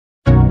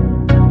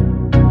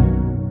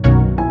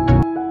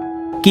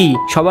কি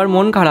সবার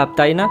মন খারাপ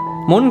তাই না?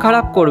 মন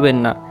খারাপ করবেন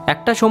না,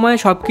 একটা সময়ে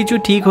সব কিছু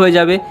ঠিক হয়ে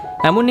যাবে।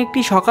 এমন একটি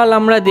সকাল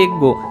আমরা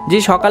দেখব যে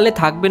সকালে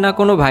থাকবে না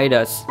কোনো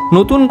ভাইরাস।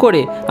 নতুন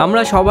করে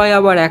আমরা সবাই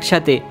আবার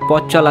একসাথে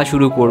পথ চলা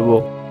শুরু করব।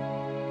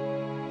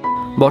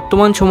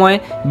 বর্তমান সময়ে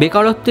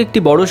বেকারত্ব একটি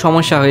বড়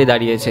সমস্যা হয়ে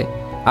দাঁড়িয়েছে,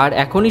 আর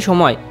এখনই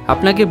সময়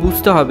আপনাকে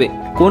বুঝতে হবে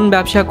কোন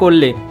ব্যবসা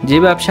করলে যে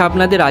ব্যবসা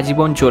আপনাদের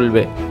আজীবন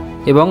চলবে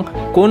এবং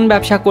কোন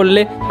ব্যবসা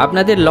করলে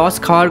আপনাদের লস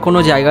খাওয়ার কোনো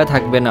জায়গা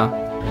থাকবে না।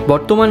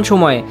 বর্তমান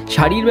সময়ে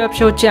শাড়ির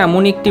ব্যবসা হচ্ছে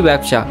এমন একটি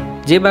ব্যবসা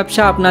যে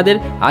ব্যবসা আপনাদের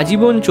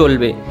আজীবন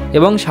চলবে,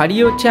 এবং শাড়ি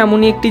হচ্ছে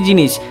এমনই একটি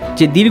জিনিস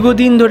যে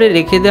দীর্ঘদিন ধরে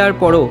রেখে দেওয়ার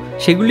পরও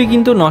সেগুলি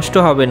কিন্তু নষ্ট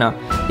হবে না,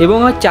 এবং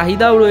আর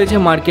চাহিদাও রয়েছে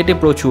মার্কেটে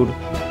প্রচুর।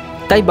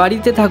 তাই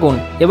বাড়িতে থাকুন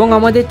এবং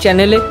আমাদের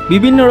চ্যানেলে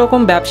বিভিন্ন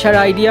রকম ব্যবসার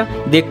আইডিয়া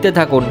দেখতে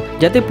থাকুন,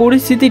 যাতে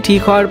পরিস্থিতি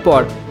ঠিক হওয়ার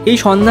পর এই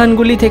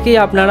সন্ধানগুলি থেকেই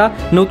আপনারা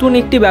নতুন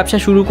একটি ব্যবসা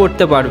শুরু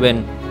করতে পারবেন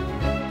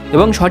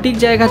এবং সঠিক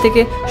জায়গা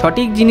থেকে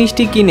সঠিক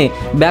জিনিসটি কিনে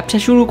ব্যবসা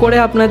শুরু করে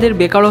আপনাদের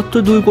বেকারত্ব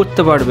দূর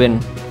করতে পারবেন।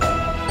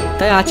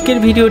 তাই আজকের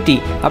ভিডিওটি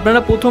আপনারা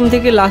প্রথম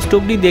থেকে লাস্ট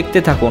অবধি দেখতে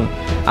থাকুন।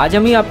 আজ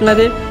আমি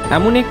আপনাদের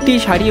এমন একটি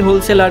শাড়ি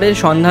হোলসেলারের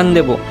সন্ধান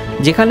দেব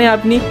যেখানে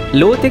আপনি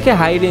লো থেকে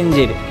হাই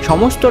রেঞ্জের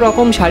সমস্ত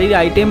রকম শাড়ির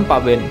আইটেম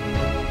পাবেন।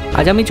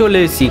 আজ আমি চলে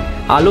এসেছি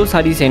আলো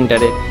শাড়ি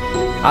সেন্টারে।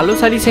 আলো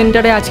শাড়ি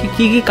সেন্টারে আজকে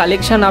কী কী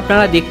কালেকশান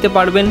আপনারা দেখতে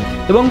পারবেন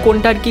এবং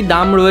কোনটার কি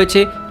দাম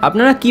রয়েছে,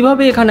 আপনারা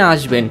কিভাবে এখানে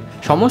আসবেন,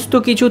 সমস্ত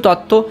কিছু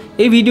তথ্য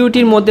এই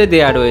ভিডিওটির মধ্যে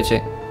দেয়া রয়েছে।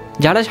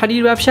 যারা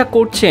শাড়ির ব্যবসা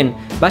করছেন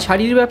বা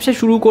শাড়ির ব্যবসা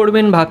শুরু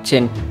করবেন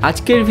ভাবছেন,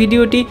 আজকের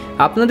ভিডিওটি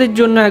আপনাদের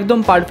জন্য একদম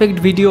পারফেক্ট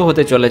ভিডিও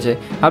হতে চলেছে।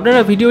 আপনারা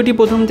ভিডিওটি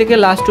প্রথম থেকে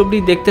লাস্ট অবধি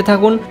দেখতে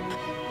থাকুন।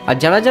 আর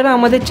যারা যারা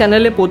আমাদের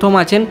চ্যানেলে প্রথম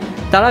আছেন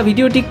তারা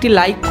ভিডিওটি একটি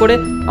লাইক করে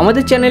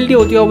আমাদের চ্যানেলটি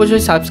অতি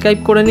অবশ্যই সাবস্ক্রাইব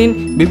করে নিন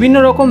বিভিন্ন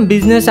রকম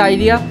বিজনেস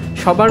আইডিয়া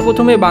সবার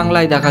প্রথমে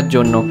বাংলায় দেখার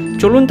জন্য।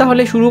 চলুন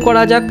তাহলে শুরু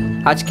করা যাক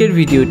আজকের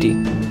ভিডিওটি।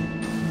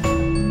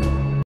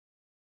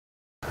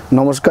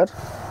 নমস্কার,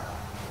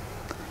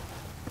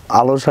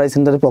 আলো শাড়ি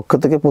সেন্টারের পক্ষ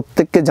থেকে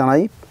প্রত্যেককে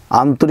জানাই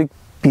আন্তরিক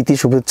প্রীতি,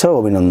 শুভেচ্ছা ও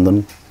অভিনন্দন।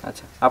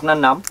 আচ্ছা, আপনার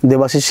নাম?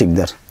 দেবাশিস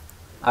শিকদার।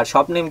 আর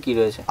শপ নেম কি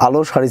রয়েছে? আলো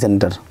শাড়ি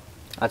সেন্টার।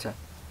 আচ্ছা,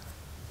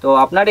 তো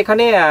আপনার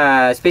এখানে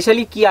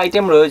স্পেশালি কি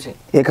আইটেম রয়েছে?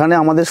 এখানে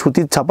আমাদের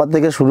সুতির ছাপা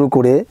থেকে শুরু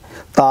করে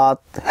তাঁত,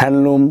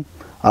 হ্যান্ডলুম,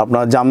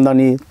 আপনার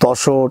জামদানি,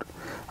 তসর,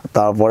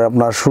 তারপরে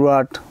আপনার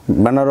সুরাট,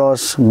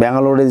 বেনারস,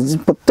 ব্যাঙ্গালোরের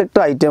প্রত্যেকটা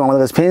আইটেম আমাদের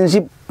কাছে, ফ্যান্সি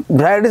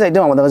ভ্যারাইটিস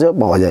আইটেম আমাদের কাছে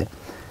পাওয়া যায়।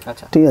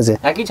 আচ্ছা, ঠিক আছে,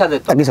 একই ছাদের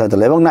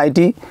তলে। এবং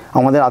নাইটি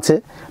আমাদের আছে।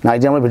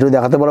 নাইটি আমরা ভিডিও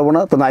দেখাতে পারবো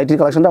না, তো নাইটির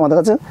কালেকশনটা আমাদের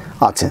কাছে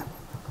আছে।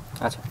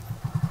 আচ্ছা,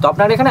 তো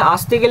আপনার এখানে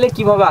আসতে গেলে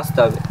কিভাবে আসতে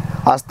হবে?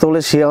 আসতে হলে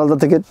শিয়ালদা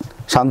থেকে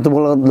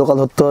শান্তিপুর লোকাল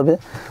ধরতে হবে।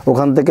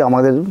 ওখান থেকে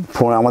আমাদের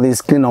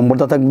স্ক্রিন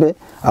নম্বরটা থাকবে,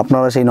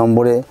 আপনারা সেই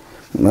নম্বরে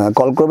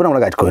কল করবেন, আমরা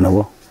গাইড করে নেব।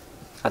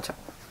 আচ্ছা,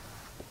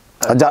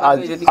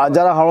 আর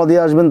যারা হাওড়া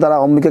দিয়ে আসবেন তারা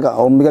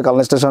অম্বিকা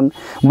কালনা স্টেশন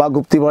বা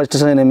গুপ্তিপাড়া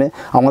স্টেশনে নেমে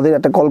আমাদের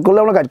একটা কল করলে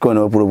আমরা গাইড করে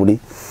নেবো পুরোপুরি।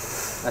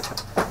 আচ্ছা,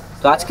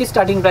 তো আজকে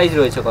স্টার্টিং প্রাইস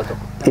রয়েছে কত?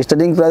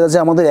 স্টার্টিং প্রাইস আছে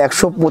আমাদের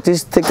 125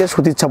 থেকে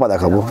সুতির ছাপা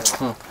দেখাবো।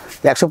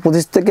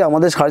 125 থেকে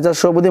আমাদের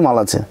 450 অবধি মাল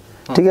আছে।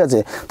 ঠিক আছে,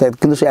 তাই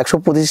কিন্তু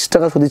 125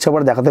 টাকা সুতির ছাপা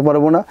দেখাতে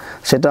পারবো না,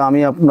 সেটা আমি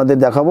আপনাদের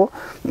দেখাবো,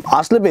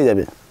 আসলে পেয়ে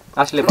যাবে।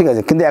 ঠিক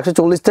আছে, কিন্তু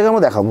 140 টাকা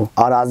আমরা দেখাবো।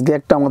 আর আজকে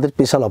একটা আমাদের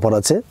স্পেশাল অফার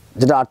আছে,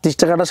 যেটা 38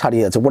 টাকাটা শাড়ি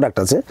আছে, প্রোডাক্ট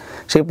আছে,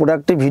 সেই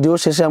প্রোডাক্টটি ভিডিও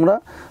শেষে আমরা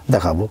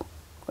দেখাবো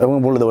এবং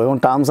বলে দেবো, এবং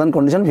টার্মস অ্যান্ড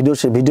কন্ডিশন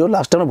ভিডিও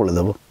লাস্টে আমরা বলে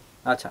দেবো।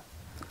 আচ্ছা,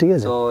 ঠিক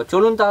আছে, তো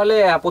চলুন তাহলে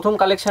প্রথম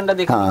কালেকশনটা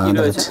দেখি কি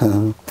রয়েছে।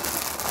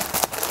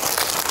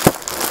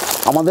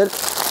 আমাদের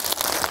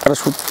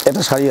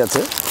একটা শাড়ি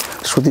আছে,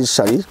 সুতির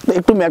শাড়ি,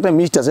 একটু একটা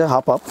মিক্সড আছে,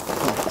 হাফ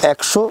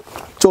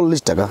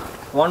 140 টাকা।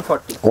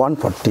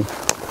 140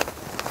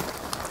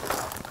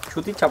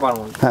 সুতির ছাপার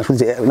মধ্যে। হ্যাঁ,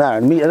 না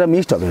এটা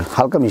মিক্সড হবে,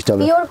 হালকা মিক্সড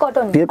হবে,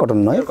 পিওর কটন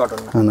নয়।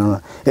 না,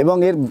 এবং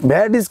এর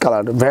ভ্যারাইটিস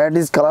কালার,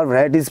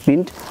 ভ্যারাইটিস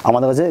প্রিন্ট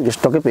আমাদের কাছে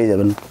স্টকে পেয়ে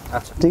যাবেন।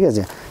 আচ্ছা, ঠিক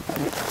আছে,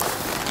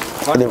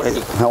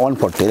 হ্যাঁ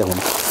 140 দেখুন,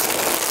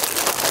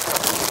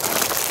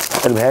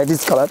 এর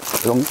ভ্যারাইটিস কালার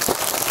এবং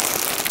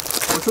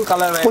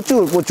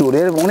প্রচুর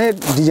এর অনেক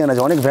ডিজাইন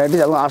আছে, অনেক ভ্যারাইটিস,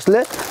 এবং আসলে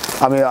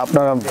আমি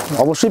আপনারা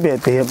অবশ্যই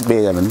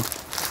পেয়ে যাবেন।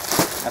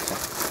 আচ্ছা,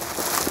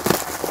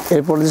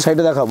 এরপর যে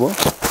শাড়িটা দেখাবো,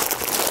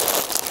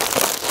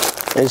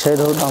 এই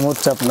শাড়িটার দাম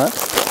হচ্ছে আপনার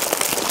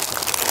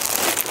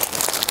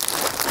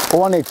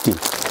 180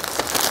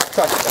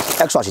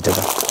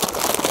 টাকা।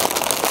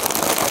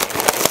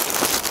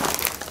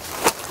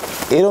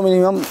 এরও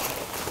মিনিমাম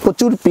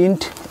প্রচুর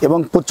প্রিন্ট এবং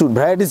প্রচুর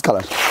ভ্যারাইটিস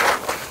কালার।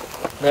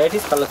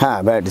 হ্যাঁ,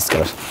 ভ্যারাইটিস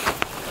কালার,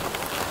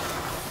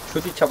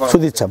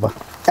 সুতির ছাপা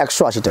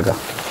 180 টাকা।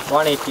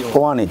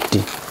 180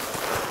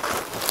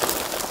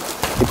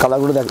 এই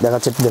কালারগুলো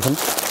দেখাচ্ছে, একটু দেখুন।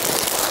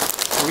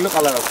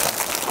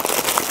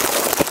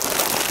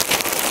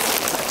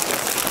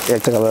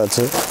 একটা কালার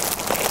আছে,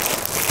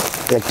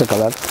 একটা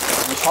কালার,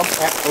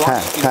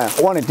 হ্যাঁ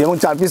 180, এবং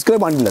 4 পিস করে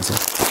বান্ডিল আছে।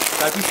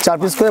 4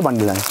 পিস করে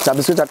বান্ডিল, হ্যাঁ 4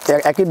 পিস করে,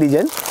 একই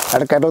ডিজাইন,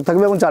 একটা ক্যাটালগ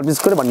থাকবে এবং 4 পিস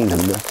করে বান্ডিল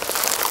থাকবে।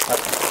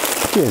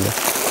 ঠিক আছে,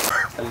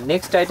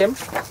 নেক্সট আইটেম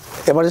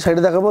এবারে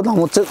শাড়িটা দেখাবো, দাম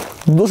হচ্ছে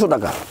 200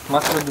 টাকা,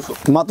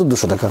 মাত্র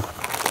 200 টাকা।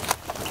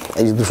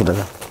 এই যে 200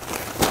 টাকা,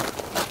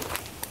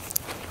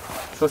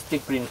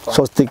 স্বস্তিক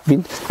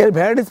প্রিন্ট, এর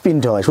ভ্যারাইটিস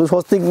প্রিন্ট হয়, শুধু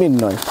স্বস্তিক প্রিন্ট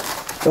নয়,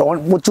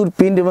 প্রচুর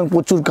প্রিন্ট এবং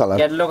প্রচুর কালার।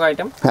 ক্যাটালগ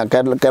আইটেম, হ্যাঁ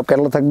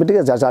ক্যাটালগ থাকবে, ঠিক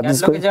আছে।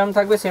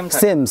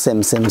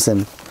 সেম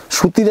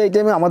সুতির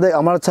আইটেমে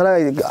আমার ছাড়া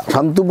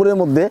শান্তিপুরের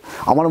মধ্যে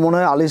আমার মনে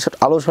হয়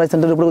আলো শাড়ি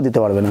সেন্টারের উপরেও দিতে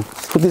পারবে না,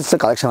 সুতির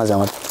কালেকশন আছে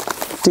আমার,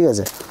 ঠিক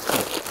আছে।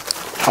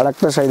 আর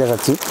একটা শাড়ি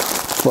দেখাচ্ছি,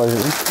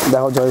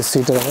 দেখো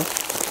জয়শ্রীটা, দেখো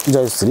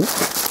জয়শ্রী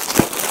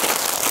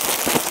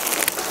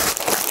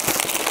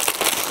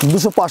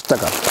 205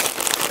 টাকা,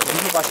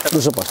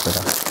 205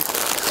 টাকা।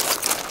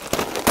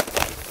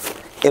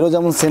 এরও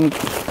যেমন সেম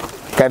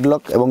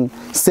ক্যাটালগ এবং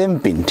সেম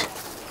প্রিন্ট,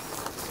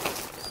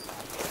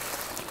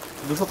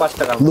 205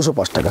 টাকা,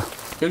 205 টাকা।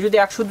 কেউ যদি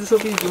 100-200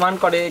 পিস ডিমান্ড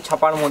করে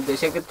ছাপার মধ্যে,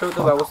 সেক্ষেত্রেও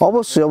তো ব্যবস্থা?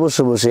 অবশ্যই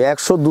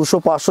 100, 200,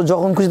 500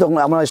 যখন খুশি তখন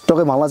আমার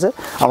স্টকে মাল আছে,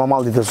 আমার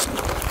মাল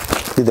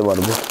দিতে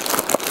পারবো।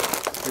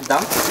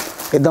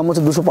 এর দাম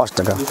হচ্ছে 205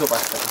 টাকা।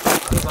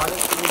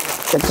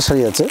 একটা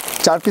শাড়ি আছে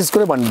 4 পিস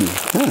করে বান্ডিল,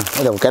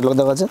 হ্যাঁ দেখো ক্যাটালগ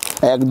দেখা আছে,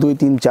 1 2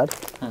 3 4,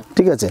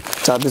 ঠিক আছে,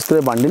 4 পিস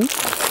করে বান্ডিল,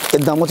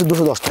 এর দাম হচ্ছে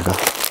 210 টাকা।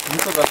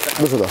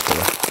 210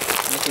 টাকা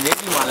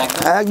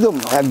একদম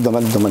একদম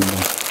একদম একদম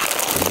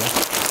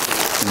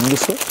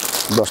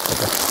 210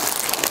 টাকা।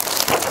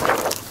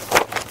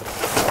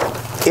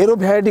 এরও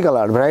ভ্যারাইটি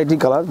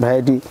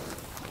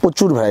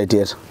প্রচুর ভ্যারাইটি।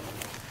 এর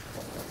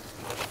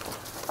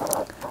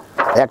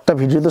একটা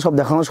ভিডিওতে সব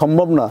দেখানো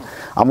সম্ভব না,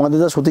 আমাদের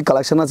যা সত্যি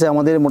কালেকশন আছে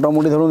আমাদের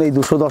মোটামুটি ধরুন এই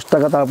 210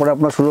 টাকা, তারপরে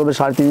আপনার শুরু হবে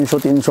 350,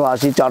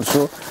 380,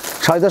 400,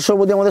 450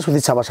 অবধি আমাদের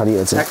সুতির ছাপা শাড়ি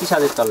আছে,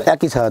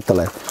 একই ছাদের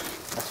তলায়।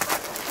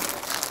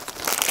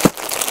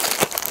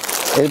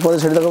 এরপরে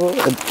শাড়ি দেখাবো,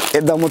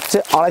 এর দাম হচ্ছে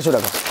 250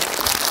 টাকা,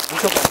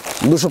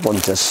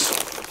 250।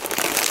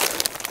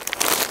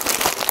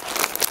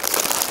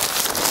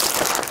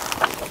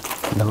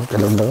 দেখো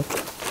ক্যাটালগ দেখো,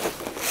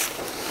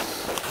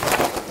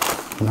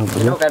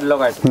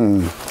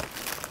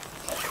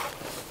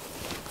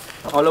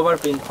 all over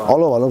print,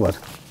 all over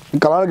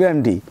colour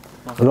guarantee,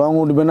 রং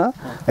উঠবে না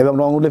এবং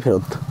রং উঠলে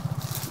ফেরত,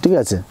 ঠিক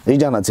আছে, এই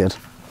জান আছে। আর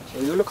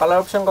এইগুলো কালার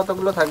অপশন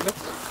কতগুলো থাকবে?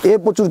 এর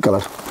প্রচুর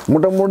কালার,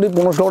 মোটামুটি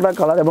 1500টা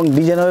কালার এবং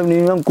ডিজাইন হবে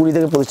মিনিমাম 20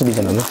 থেকে 25টা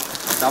ডিজাইন হবে।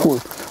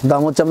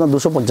 দাম হচ্ছে আপনার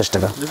 250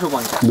 টাকা,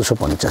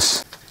 250।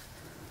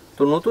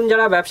 তো নতুন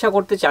যারা ব্যবসা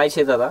করতে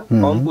চাইছে দাদা,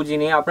 কম পুঁজি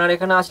নিয়ে, আপনার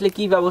এখানে আসলে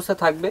কি ব্যবস্থা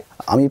থাকবে?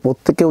 আমি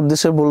প্রত্যেকের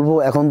উদ্দেশ্যে বলবো,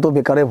 এখন তো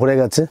বেকারে ভরে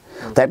গেছে,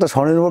 তাই একটা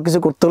স্বনির্ভর কিছু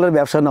করতে হলে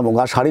ব্যবসা নামুক।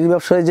 আর শাড়ির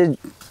ব্যবসায় যে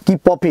কি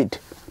প্রফিট,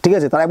 ঠিক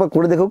আছে, তারা একবার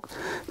করে দেখুক।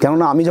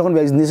 কেননা আমি যখন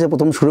বিজনেসে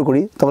প্রথম শুরু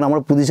করি তখন আমার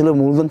পুঁজি ছিল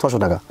মূলধন 600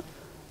 টাকা।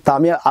 তা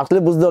আমি আসলে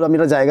বুঝতে পারলাম আমি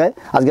একটা জায়গায়,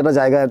 আজকে একটা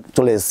জায়গায়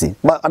চলে এসেছি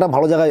বা একটা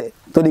ভালো জায়গায়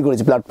তৈরি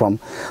করেছি প্ল্যাটফর্ম।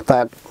 তা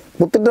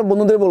প্রত্যেকটা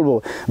বন্ধুদের বলবো,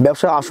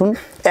 ব্যবসা আসুন,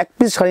 1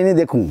 পিস শাড়ি নিয়ে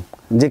দেখুন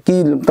যে কি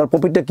তার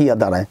প্রফিটটা কি আর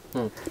দাঁড়ায়,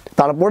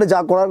 তারপরে যা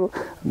করার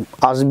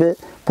আসবে।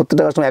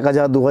 প্রত্যেকটা কাস্টমার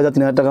 1000, 2000,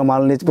 3000 টাকা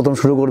মাল নিয়ে প্রথম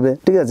শুরু করবে,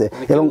 ঠিক আছে।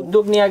 এবং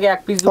উদ্যোগ নিয়ে আগে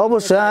 1 পিস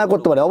অবশ্যই হ্যাঁ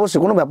করতে পারে, অবশ্যই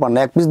কোনো ব্যাপার না,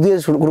 1 পিস দিয়ে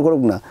শুরু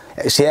করুক না।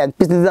 সে 1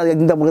 পিস দিতে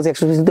একদিন আপনার কাছে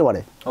 100 পিস দিতে পারে,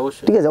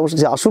 ঠিক আছে, অবশ্যই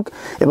সে আসুক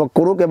এবং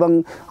করুক। এবং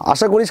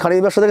আশা করি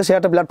শাড়ির ব্যবসা থেকে সে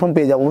একটা প্ল্যাটফর্ম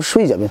পেয়ে যাবে,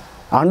 অবশ্যই যাবে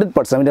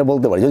 100%, আমি এটা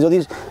বলতে পারি। যদি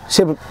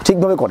সে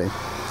ঠিকভাবে করে,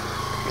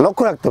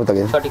 লক্ষ্য রাখতে হবে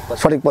তাকে,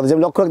 সঠিক পথে যে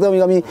লক্ষ্য রাখতে হবে,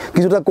 আমি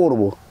কিছুটা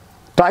করবো,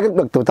 টার্গেট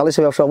রাখতে হবে, তাহলে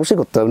সে ব্যবসা অবশ্যই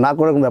করতে হবে, না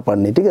করার কোনো ব্যাপার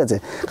নেই, ঠিক আছে।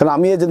 কারণ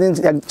আমি যেদিন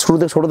ছোটো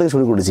থেকে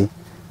শুরু করেছি,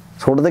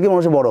 ছোটো থেকে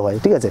মানুষ বড় হয়,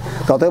 ঠিক আছে।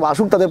 ততএব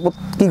আসুক, তাদের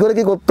কী করে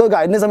কী করতে হবে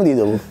গাইডেন্স আমি দিয়ে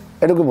দেবো,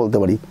 এটুকু বলতে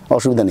পারি,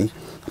 অসুবিধা নেই,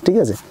 ঠিক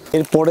আছে।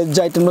 এরপরের যে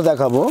আইটেমটা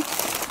দেখাবো,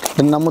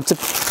 এর নাম হচ্ছে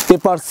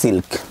পেপার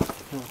সিল্ক।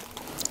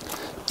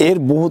 এর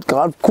বহুত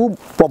কালার, খুব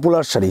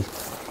পপুলার শাড়ি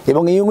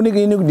এবং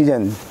ইউনিক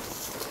ডিজাইন,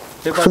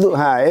 শুধু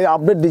হ্যাঁ এই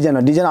আপডেট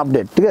ডিজাইন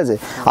আপডেট, ঠিক আছে।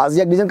 আজকে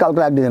এক ডিজাইন, কালকে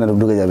এক ডিজাইন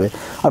ঢুকে যাবে।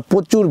 আর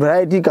প্রচুর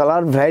variety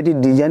colour, variety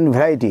design,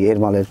 variety এর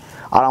মালের।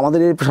 আর আমাদের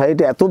এই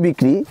শাড়িটা এত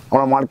বিক্রি,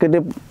 আমরা মার্কেটে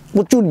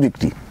প্রচুর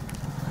বিক্রি,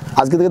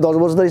 আজকে থেকে 10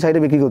 বছর ধরে এই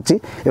শাড়িটা বিক্রি করছি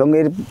এবং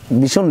এর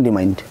ভীষণ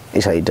ডিমান্ড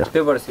এই শাড়িটার।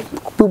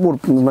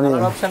 মানে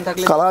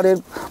কালারের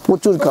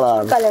প্রচুর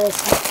কালার,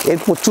 এর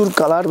প্রচুর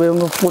কালার এবং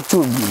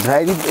প্রচুর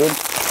ভ্যারাইটি, এর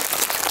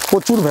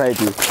প্রচুর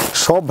ভ্যারাইটি।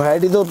 সব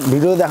ভ্যারাইটি তো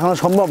ভিডিও দেখানো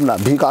সম্ভব না,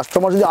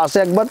 কাস্টমার যদি আসে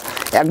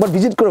একবার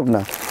ভিজিট করুক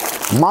না,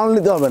 মাল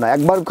নিতে হবে না,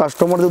 একবার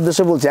কাস্টমারদের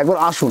উদ্দেশ্যে বলছি, একবার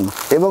আসুন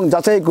এবং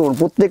যাচাই করুন।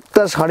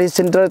 প্রত্যেকটা শাড়ি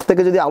সেন্টারের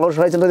থেকে যদি আলো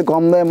শাড়ি সেন্টারে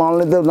কম দামে মাল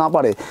নিতে না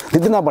পারে,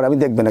 আমি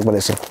দেখবেন একবার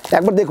এসে,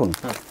 একবার দেখুন,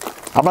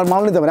 আপনার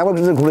মাল নিতে হবে, একবার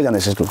ঘুরে যান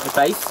এসে।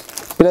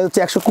 এটা হচ্ছে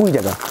 120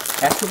 টাকা,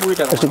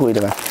 120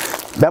 টাকা।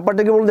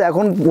 ব্যাপারটা কি বলতে,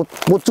 এখন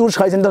প্রচুর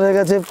শাড়ি সেন্টার হয়ে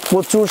গেছে,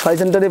 প্রচুর শাড়ি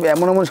সেন্টারে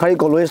এমন শাড়ি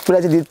লোয়েস্ট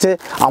প্রাইসে দিচ্ছে,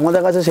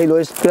 আমাদের কাছে সেই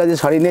লোয়েস্ট প্রাইসে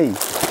শাড়ি নেই।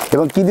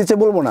 এবং কী দিচ্ছে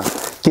বলবো না,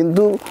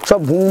 কিন্তু সব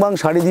ভুংবাং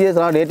শাড়ি দিয়ে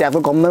তারা রেট এত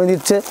কম দামে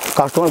দিচ্ছে,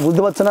 কাস্টমার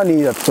বুঝতে পারছে না,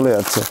 নিয়ে চলে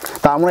যাচ্ছে।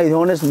 তা আমরা এই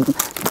ধরনের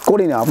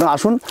করি না, আপনারা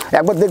আসুন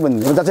একবার দেখবেন,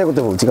 যাচাই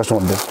করতে বলছি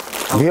কাস্টমারদের,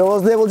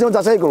 ভিউয়ার্স দিয়ে বলছি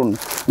যাচাই করুন,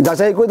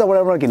 যাচাই করে তারপরে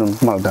আপনারা কিনুন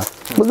মালটা,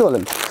 বুঝতে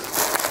পারলেন।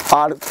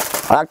 আর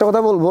একটা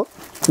কথা বলবো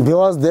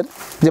ভিউয়ার্সদের,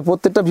 যে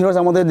প্রত্যেকটা ভিউয়ার্স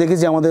আমাদের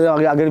দেখেছি আমাদের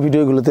আগের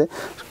ভিডিওগুলোতে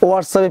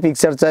হোয়াটসঅ্যাপে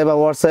পিকচার চাই বা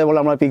হোয়াটসঅ্যাপে বলে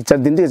আমরা পিকচার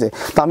দিন, ঠিক আছে।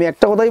 তো আমি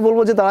একটা কথাই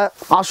বলবো যে তারা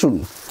আসুন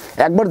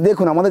একবার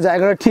দেখুন আমাদের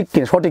জায়গাটা ঠিক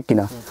কিনা, সঠিক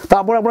কিনা,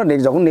 তারপর আমরা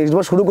নেক্সট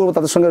বার শুরু করবো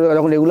তাদের সঙ্গে,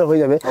 যখন রেগুলার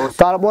হয়ে যাবে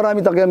তারপর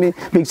আমি তাকে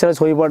পিকচারে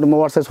ছবি পাঠাবো,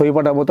 হোয়াটসঅ্যাপে ছবি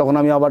পাঠাবো, তখন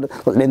আমি আবার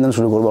লেনদেন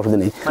শুরু করবো, অসুবিধা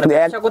নেই।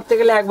 করতে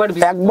গেলে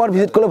একবার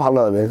ভিজিট করলে ভালো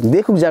হবে,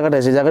 দেখুক জায়গাটা,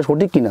 সে জায়গা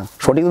সঠিক কিনা,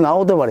 সঠিক নাও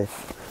হতে পারে।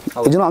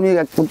 এই জন্য আমি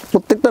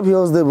প্রত্যেকটা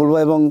ভিউয়ার্সদের বলবো,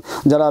 এবং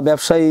যারা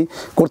ব্যবসায়ী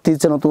করতে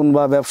ইচ্ছে নতুন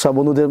বা ব্যবসা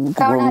বন্ধুদের,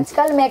 কারণ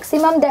আজকাল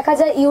ম্যাক্সিমাম দেখা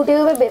যায়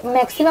ইউটিউবে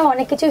ম্যাক্সিমাম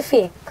অনেক কিছু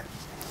ফেক,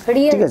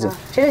 রিয়েল না,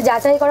 সেটা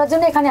যাচাই করার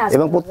জন্য এখানে আসুন।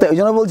 এবং এই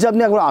জন্য বলছি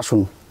আপনি একবার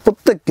আসুন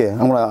প্রত্যেককে।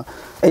 আমরা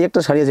এই একটা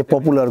শাড়ি আছে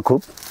পপুলার খুব,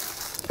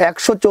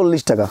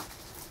 140 টাকা।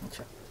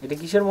 এটা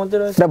কিসের মধ্যে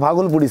রয়েছে? এটা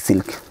ভাগলপুরি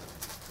সিল্ক,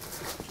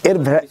 এর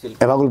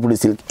ভাগলপুরি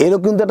সিল্ক। এরও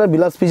কিন্তু একটা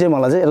ব্লাউজ পিসের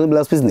মাল আছে, এরকম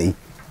ব্লাউজ পিস নেই।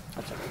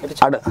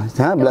 আর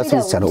হ্যাঁ ব্লাউজ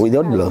পিস ছাড়া,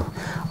 উইদাউট ব্লাউজ।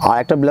 আর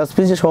একটা ব্লাউজ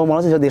পিস যে সব মাল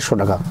আছে সেটা 150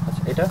 টাকা।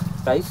 এটা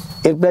প্রাইস?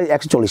 এর প্রাইস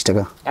 140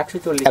 টাকা।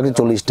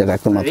 140 টাকা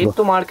একদম মাত্র। রেট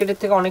তো মার্কেটের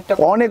থেকে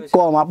অনেক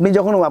কম।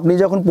 আপনি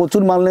যখন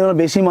প্রচুর মাল নেবেন,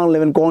 বেশি মাল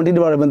নেবেন, কোয়ান্টিটি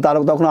বাড়াবেন,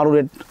 তখন আরও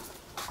রেট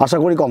আশা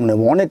করি কম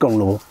নেবো, অনেক কম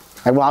নেবো।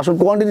 একবার আসল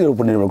কোয়ান্টিটির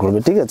উপর নির্ভর করবে,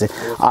 ঠিক আছে।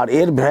 আর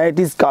এর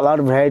ভ্যারাইটিস, কালার,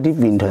 ভ্যারাইটি,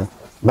 প্রিন্ট হয়,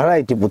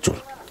 ভ্যারাইটি প্রচুর।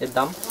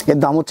 এর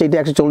দাম হচ্ছে এটা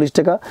 140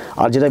 টাকা,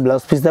 আর যেটা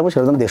ব্লাউজ পিস দেবো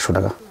সেটার দাম 150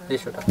 টাকা।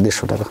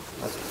 150 টাকা,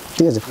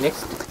 ঠিক আছে।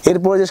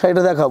 এরপরে যে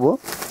শাড়িটা দেখাবো,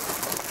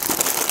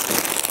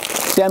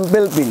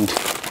 টেম্পল প্রিন্ট।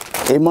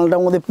 এই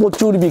মালটার মধ্যে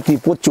প্রচুর বিক্রি,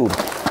 প্রচুর।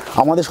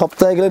 আমাদের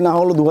সপ্তাহে গেলে না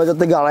হলো 2000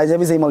 থেকে 2500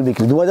 পিস এই মাল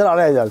বিক্রি,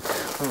 2000-2500,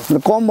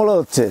 কম বলা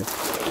হচ্ছে,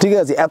 ঠিক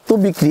আছে। এত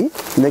বিক্রি,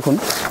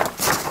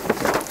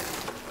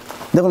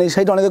 দেখুন এই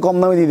শাড়িটা অনেকে কম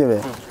দামে দিয়ে দেবে,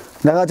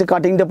 দেখা যাচ্ছে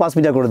কাটিংটা 5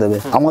 মিটার করে দেবে,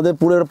 আমাদের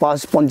পুরো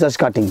 50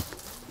 কাটিং,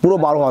 পুরো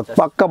 12 হাত,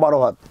 পাক্কা 12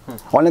 হাত।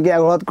 অনেকে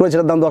 11 হাত করে,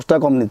 সেটার দাম 10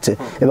 টাকা কম নিচ্ছে,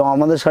 এবং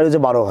আমাদের শাড়ি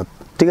হচ্ছে 12 হাত,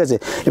 ঠিক আছে।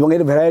 এবং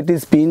এর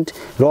ভ্যারাইটিস, প্রিন্ট,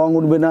 রং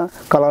উঠবে না,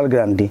 কালার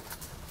গ্যারান্টি,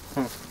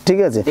 ঠিক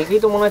আছে। দেখি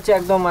তো মনে হচ্ছে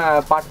একদম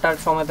পাটটার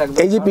সমেত একদম।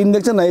 এই যে প্রিন্ট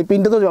দেখছেন না, এই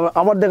প্রিন্টটা তো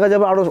আবার দেখা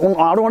যাবে,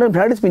 আরো অনেক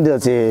ভ্যারাইটিস প্রিন্ট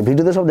আছে,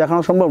 ভিডিওতে সব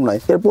দেখানো সম্ভব নয়,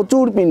 এর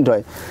প্রচুর প্রিন্ট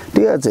হয়,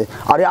 ঠিক আছে।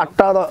 আর এই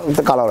 8টা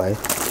কালার হয়,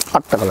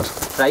 8টা কালার।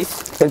 প্রাইস?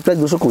 এর প্রাইস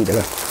 220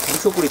 টাকা।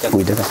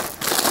 220 টাকা।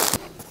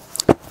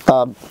 তা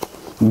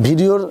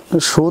ভিডিওর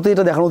শুরুতে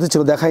এটা দেখানো উচিত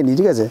ছিল, দেখাইনি,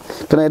 ঠিক আছে।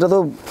 কারণ এটা তো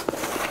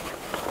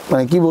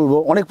মানে কি বলবো,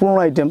 অনেক পুরোনো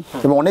আইটেম,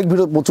 এবং অনেক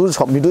ভিডিও, প্রচুর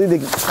সব ভিডিওই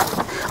দেখি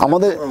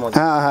আমাদের।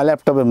 হ্যাঁ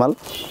ল্যাপটপের মাল,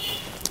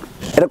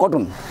 এটা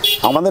কটন।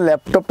 আমাদের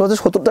ল্যাপটপটা হচ্ছে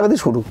 70 টাকা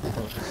দিয়ে শুরু,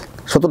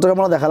 70 টাকা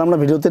আমরা দেখালাম না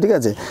ভিডিওতে, ঠিক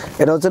আছে।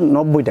 এটা হচ্ছে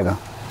 90 টাকা,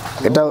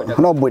 এটা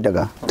 90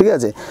 টাকা, ঠিক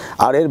আছে।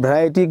 আর এর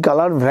ভ্যারাইটি,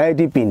 কালার,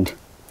 ভ্যারাইটি, প্রিন্ট,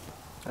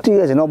 ঠিক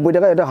আছে। 90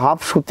 টাকা। এটা হাফ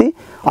সুতি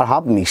আর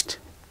হাফ মিক্সড,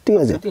 ঠিক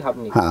আছে।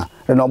 হ্যাঁ,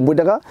 এটা 90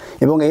 টাকা,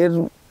 এবং এর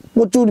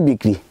প্রচুর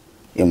বিক্রি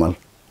এ মাল,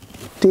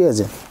 ঠিক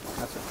আছে।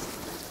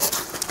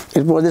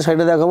 এরপর যে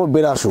শাড়িটা দেখাবো,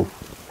 বেরাসু,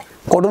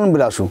 cotton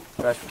বেরাসু,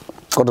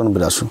 cotton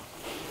বেরাসু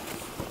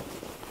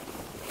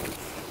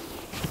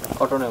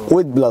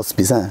with blouse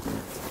piece. হ্যাঁ,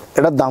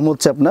 এটার দাম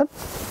হচ্ছে আপনার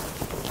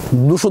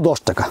 210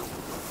 টাকা,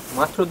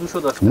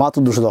 মাত্র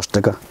 210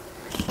 টাকা।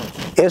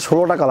 এর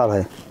 16টা কালার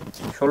হয়,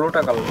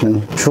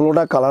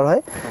 16টা কালার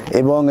হয়,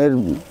 এবং এর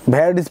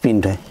ভ্যারাইটিস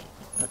প্রিন্ট হয়।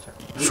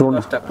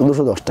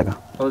 210 টাকা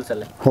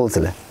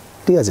হোলসেলে,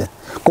 ঠিক আছে।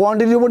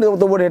 কোয়ান্টিটির উপর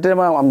তবু রেটের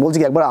আমি বলছি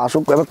কি, একবার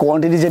আসুক, একবার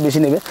কোয়ান্টিটি যে বেশি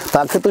নেবে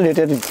তার ক্ষেত্রে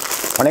রেটের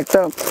অনেকটা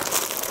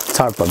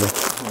ছাড় পাবে,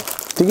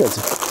 ঠিক আছে।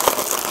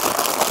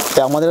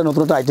 আমাদের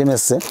নতুন একটা আইটেম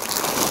এসছে,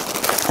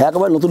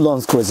 একবার নতুন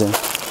লঞ্চ করেছে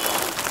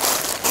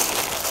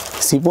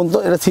সিপন। তো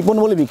এটা সিপন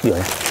বলে বিক্রি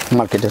হয়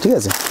মার্কেটে, ঠিক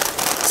আছে।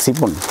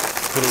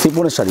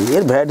 সিপনের শাড়ি,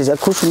 এর ভ্যারাইটিস, আর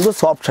খুব সুন্দর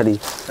সফট শাড়ি,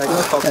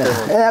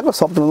 একবার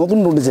সফট, নতুন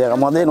উঠেছে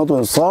আমাদের, নতুন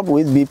soft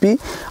with BP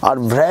R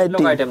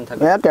variety,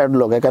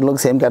 catalogue,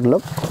 same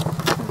catalogue,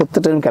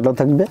 প্রত্যেকটা ক্যাটালগ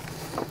থাকবে,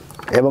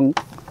 এবং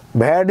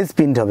ভ্যারাইটিস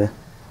প্রিন্ট হবে,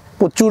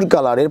 প্রচুর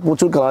কালার, এর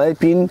প্রচুর কালার, এর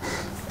প্রিন্ট,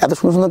 এত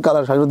সুন্দর সুন্দর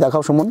কালার। শাড়িটা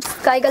দেখাও সুমন,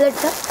 স্কাই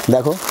কালারটা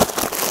দেখো,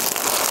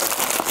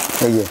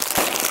 এই যে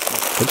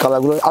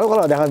কালারগুলো, আরও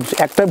কালার দেখা,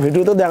 একটা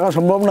ভিডিওতে দেখা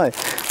সম্ভব নয়,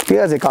 ঠিক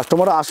আছে।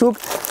 কাস্টমার আসুক,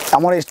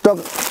 আমার স্টক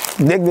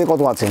দেখবে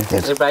কত আছে।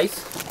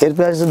 এর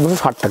প্রাইস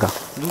 260 টাকা।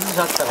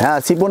 হ্যাঁ,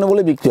 সিপনে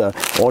বলে বিক্রি হয়,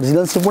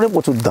 অরিজিনাল সিপনে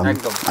প্রচুর দাম,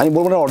 আমি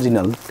বলবো না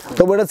অরিজিনাল,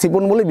 তবে এটা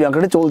সিপন বলে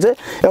মার্কেটে চলছে,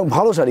 এবং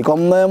ভালো শাড়ি, কম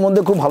দামের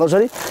মধ্যে খুব ভালো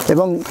শাড়ি,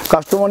 এবং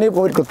কাস্টমার নিয়ে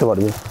প্রফিট করতে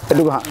পারবে,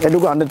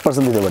 এটুকু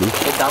 100% দিতে পারি।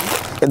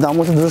 এর দাম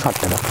হচ্ছে 260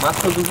 টাকা,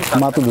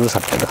 মাত্র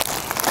 260 টাকা।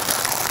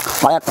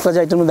 আর একটা যে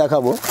আইটেম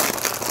দেখাবো,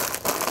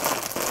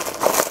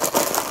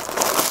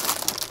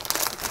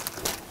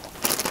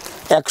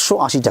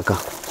 $180 টাকা,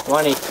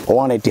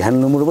 180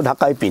 হ্যান্ডলুমের উপর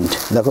ঢাকায় প্রিন্ট।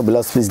 দেখো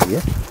ব্লাউজ পিস দিয়ে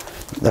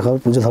দেখো,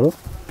 পুজো ধরো,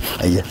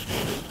 এই যে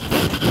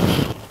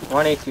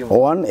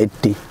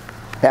 180,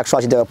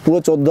 180 টাকা। পুরো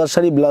 14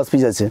 শাড়ি ব্লাউজ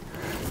পিস আছে,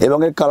 এবং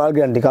এর কালার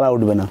গ্যারান্টি, কালার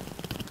উঠবে না,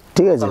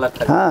 ঠিক আছে।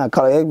 হ্যাঁ,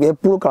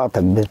 পুরো কালার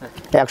থাকবে,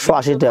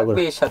 180 টাকা করে।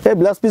 এই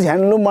ব্লাউজ পিস,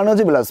 হ্যান্ডলুম মানে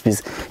হচ্ছে ব্লাউজ পিস,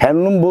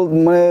 হ্যান্ডলুম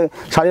মানে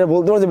শাড়িটা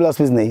বলতে পারছে ব্লাউজ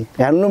পিস নেই,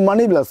 হ্যান্ডলুম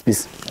মানেই ব্লাউজ পিস,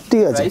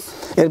 ঠিক আছে।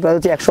 এর প্রাইস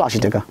হচ্ছে 180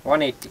 টাকা,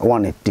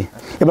 180।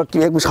 এবার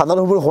সাদার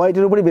উপর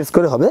হোয়াইটের উপরে বেস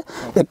করে হবে,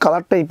 এর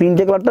কালারটা, এই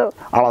প্রিন্টের কালারটা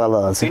আলাদা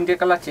আলাদা আছে, প্রিন্টের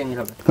কালার চেঞ্জ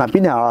হবে না,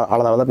 প্রিন্টে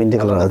আলাদা আলাদা প্রিন্টের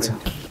কালার আছে,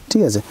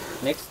 ঠিক আছে।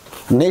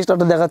 নেক্সট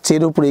একটা দেখাচ্ছি,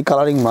 এর উপরে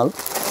কালারিং মাল,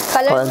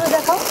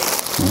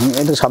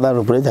 এটা সাদার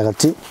উপরে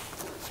দেখাচ্ছি,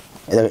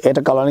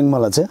 এটা কালারিং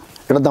মাল আছে,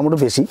 এটার দাম একটু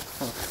বেশি,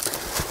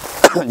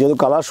 যেহেতু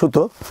কালার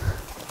সুতো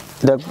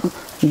এটা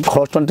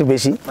খরচটা একটু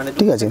বেশি,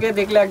 ঠিক আছে।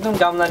 দেখলে একদম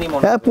জামদানি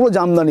মনে, হ্যাঁ পুরো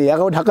জামদানি,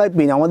 একেবারে ঢাকাই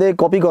প্রিন্ট, আমাদের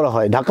কপি করা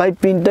হয়, ঢাকাই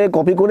প্রিন্টে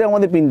কপি করে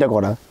আমাদের প্রিন্টটা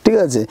করা, ঠিক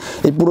আছে।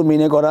 এই পুরো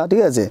মিনে করা,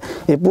 ঠিক আছে।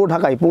 এই পুরো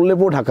ঢাকাই, পড়লে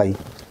পুরো ঢাকাই,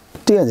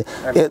 ঠিক আছে।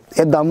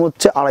 এর দাম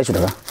হচ্ছে 250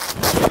 টাকা,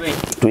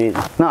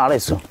 না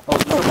 250,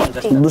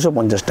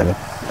 250 টাকা,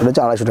 এটা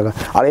হচ্ছে 250 টাকা।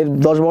 আর এর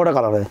 10-12টা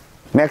কালার হয়,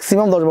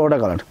 ম্যাক্সিমাম 10-12টা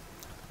কালার,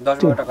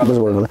 10-12টা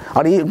কালার।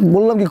 আর এই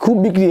বললাম কি খুব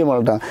বিক্রি এই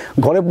মালটা,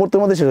 ঘরে পড়তে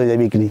মধ্যে শেষ হয়ে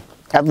যায় বিক্রি,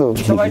 এত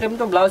সব আইটেম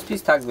তো ব্লাউজ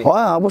পিস থাকবে।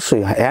 হ্যাঁ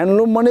অবশ্যই,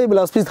 হ্যান্ডলুম মানে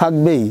ব্লাউজ পিস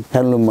থাকবেই,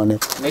 হ্যান্ডলুম মানে।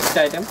 নেক্সট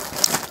আইটেম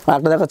আর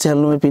একটা দেখাচ্ছে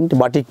হ্যান্ডলুমের প্রিন্ট,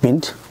 বাটিক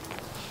প্রিন্ট,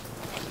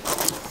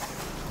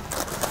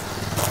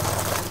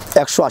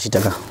 180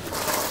 টাকা।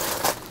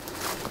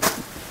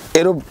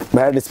 এরও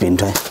ভ্যারাইটিস প্রিন্ট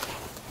হয়,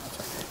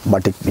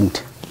 বাটিক প্রিন্ট,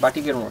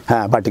 বাটিকের মধ্যে,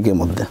 হ্যাঁ বাটিকের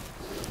মধ্যে,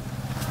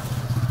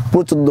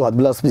 পুরো 14 হাত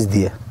ব্লাউজ পিস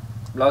দিয়ে,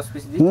 ব্লাউজ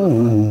পিস দিয়ে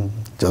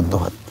 14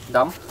 হাত।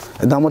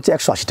 দাম হচ্ছে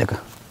 180 টাকা,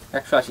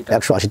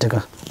 180 টাকা।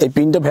 এই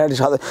প্রিন্টটা ভ্যারাইটি,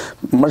 সাদা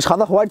মানে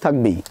সাদা হোয়াইট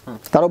থাকবেই,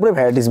 তার উপরে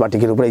ভ্যারাইটিস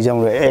বাটিকের উপরে। এই যে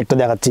আমরা একটা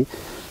দেখাচ্ছি,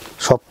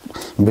 সব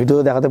ভিডিও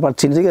দেখাতে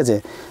পারছি, ঠিক আছে।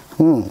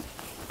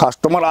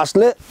 কাস্টমার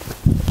আসলে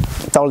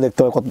তাহলে দেখতে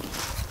হবে কত,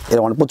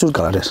 এরকম প্রচুর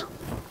কালারের,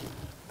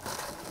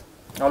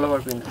 অল ওভার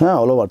প্রিন্ট। হ্যাঁ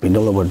all over print,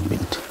 all over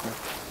print.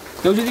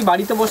 কেউ যদি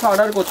বাড়িতে বসে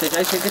অর্ডার করতে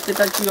চায় সেক্ষেত্রে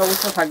তার কী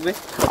অবস্থা থাকবে?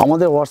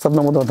 আমাদের হোয়াটসঅ্যাপ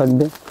নাম্বার দেওয়া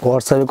থাকবে,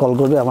 হোয়াটসঅ্যাপে কল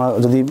করবে। আমরা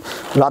যদি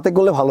রাতে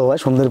করলে ভালো হয়,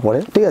 সন্ধ্যের পরে,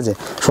 ঠিক আছে।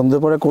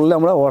 সন্ধ্যের পরে করলে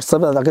আমরা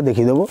হোয়াটসঅ্যাপে তাকে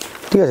দেখিয়ে দেবো,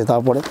 ঠিক আছে।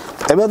 তারপরে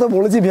এবার তো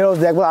বলেছি ভিউয়ার্স,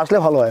 একবার আসলে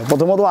ভালো হয়,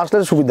 প্রথমত আসলে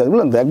সুবিধা,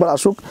 বুঝলেন তো, একবার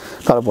আসুক।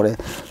 তারপরে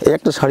এই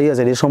একটা শাড়ি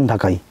আছে রেশম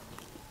ঢাকাই,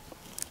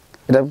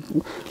 এটা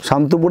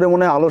শান্তিপুরে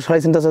মনে হয় আলো শাড়ি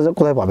সেন্টার আছে,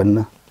 কোথায় পাবেন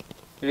না।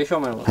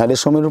 রেশমের, হ্যাঁ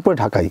রেশমের উপরে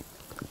ঢাকাই,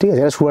 ঠিক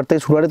আছে। এটা সুরাট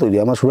থেকে, সুরাটে তৈরি,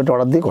 আমরা সুরাটে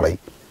অর্ডার দিয়ে করাই,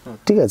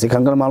 ঠিক আছে।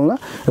 এখানকার মাল না,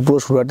 পুরো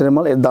সুরাটের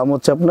মাল। এর দাম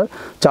হচ্ছে আপনার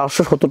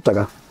 470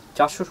 টাকা,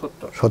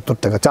 470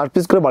 টাকা। 4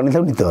 পিস করে বানিয়ে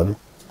থাকলে নিতে হবে,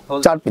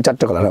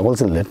 4টা কালার,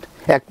 হোলসেল রেট।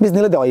 1 পিস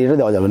নিলে এটা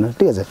দেওয়া যাবে না,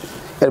 ঠিক আছে।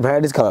 এর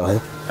ভ্যারাইটিস কালার হয়।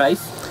 প্রাইস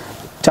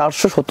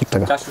 470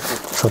 টাকা,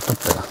 470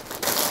 টাকা,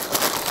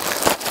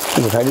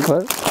 ঠিক আছে। ভ্যারাইটি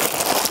কালার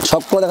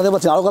সব করে দেখাতে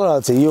পাচ্ছি, আরও কালার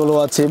আছে, ইয়েলো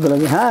আছে,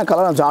 হ্যাঁ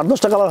কালার আছে,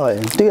 8-10টা কালার হয়,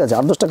 ঠিক আছে।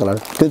 8-10টা কালার,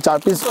 কিন্তু 4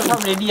 পিস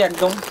সব রেডি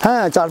একদম,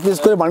 হ্যাঁ 4 পিস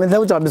করে বানিয়ে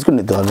হবে, 4 পিস করে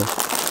নিতে হবে,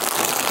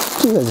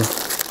 ঠিক আছে।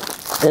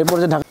 এরপর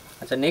যে ঢাকা,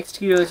 আচ্ছা নেক্সট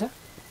কি রয়েছে?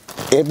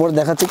 এরপর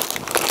দেখাচ্ছি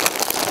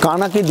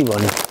কানাকি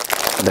দিওয়ালি,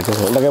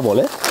 এটাকে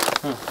বলে।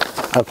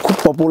 আর খুব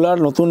পপুলার,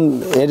 নতুন,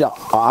 এর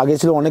আগে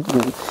ছিল অনেক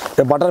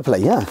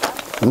বাটারফ্লাই, হ্যাঁ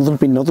নতুন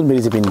পিন, নতুন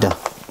বেরিয়েছে পিনটা,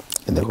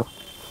 দেখো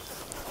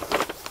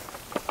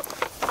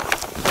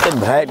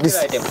ভ্যারাইটিস,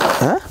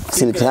 হ্যাঁ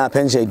সিল্ক, হ্যাঁ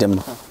ফ্যান্সি আইটেম,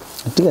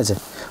 ঠিক আছে।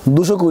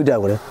 220 টাকা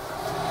করে,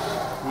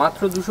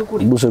 মাত্র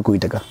 220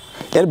 টাকা।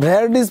 এর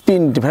ভ্যারাইটিস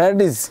প্রিন্ট,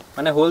 ভ্যারাইটিস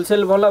মানে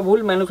হোলসেল বলা ভুল,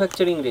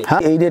 ম্যানুফ্যাকচারিং রেট।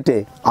 হ্যাঁ এই রেটে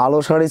আলো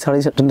শাড়ি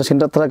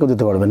সেন্টার ছাড়া কেউ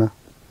দিতে পারবে না,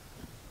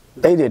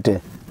 এই রেটে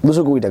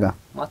 220 টাকা,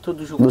 মাত্র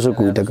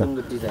 220 টাকা।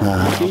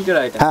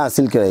 হ্যাঁ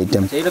সিল্কের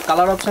আইটেম। এর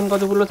কালার অপশন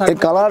কতগুলো থাকে? এই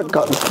কালার,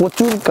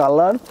 প্রচুর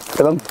কালার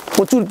এবং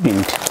প্রচুর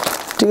প্রিন্ট,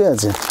 ঠিক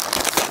আছে।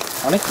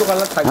 অনেক তো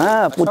কালার থাকে,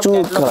 হ্যাঁ প্রচুর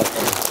কালার।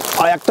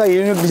 আর একটা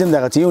ইউনিক ডিজাইন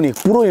দেখাচ্ছি, ইউনিক,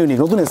 পুরো ইউনিক,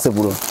 নতুন এসছে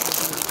পুরো।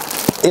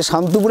 এ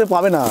শান্তিপুরে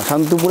পাবে না,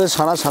 শান্তিপুরে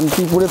সারা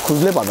শান্তিপুরে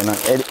খুঁজলে পাবে না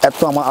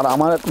এত।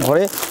 আমার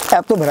ঘরে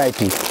এত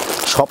ভ্যারাইটি,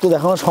 সব তো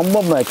দেখানো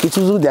সম্ভব নয়, কিছু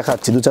কিছু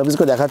দেখাচ্ছি, 2-4 পিস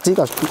করে দেখাচ্ছি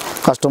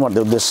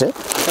কাস্টমারদের উদ্দেশ্যে।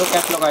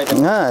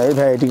 হ্যাঁ এই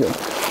ভ্যারাইটি,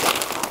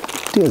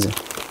 ঠিক আছে।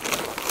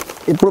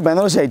 এই পুরো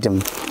বেনারসি আইটেম,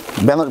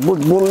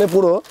 বললে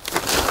পুরো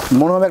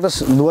মনে হবে একটা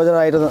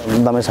 2000-2500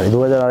 দামের শাড়ি,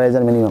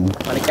 2000-2500 মিনিমাম।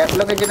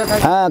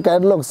 হ্যাঁ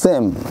ক্যাটালগ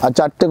সেম, আর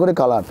 4টে করে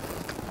কালার।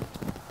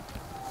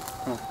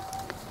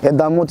 এর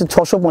দাম হচ্ছে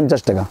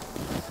 650 টাকা,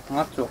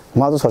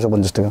 মাত্র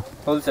 650 টাকা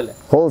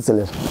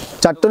হোলসেলের।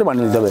 4টে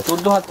বানিয়ে নিতে হবে,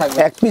 14 হাত থাকবে,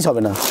 1 পিস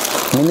হবে না,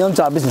 মিনিমাম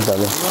 4 পিস নিতে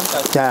হবে।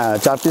 হ্যাঁ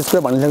 4 পিস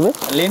করে বানিয়ে থাকবে।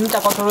 লেন্থটা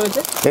কত রয়েছে?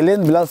 এই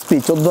লেন্থ ব্লাউজ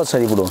পিস 14 হাত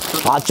শাড়ি পুরো।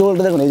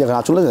 আঁচলটা দেখুন, এই দেখুন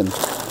আঁচল, দেখেন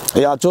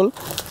এই আঁচল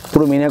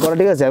পুরো মিনে করা,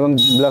 ঠিক আছে। এবং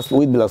ব্লাউজ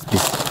উইথ ব্লাউজ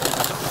পিস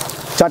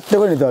 4টে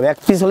করে নিতে হবে, 1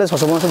 পিস হলে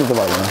 650 দিতে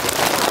পারবে না,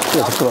 ঠিক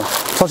আছে।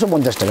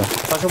 650 টাকা,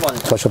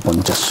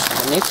 650।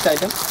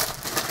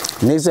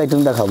 নেক্সট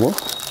আইটেম দেখাবো,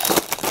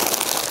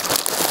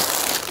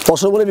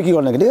 তসর বলে বিক্রি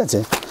করে নাকি, ঠিক আছে।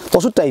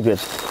 তসর টাইপের,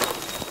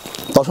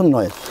 তসর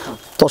নয়,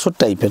 তসর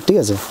টাইপের, ঠিক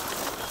আছে।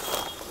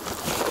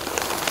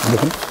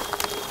 দেখুন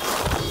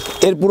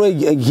এর পুরো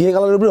ঘিয়ে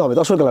কালারের উপরে হবে,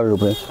 তসর কালারের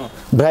উপরে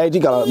ভ্যারাইটি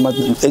কালার।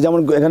 এই যেমন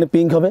এখানে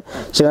পিঙ্ক হবে,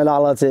 সেখানে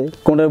লাল আছে,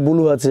 কোনটা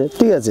ব্লু আছে,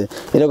 ঠিক আছে।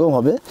 এরকম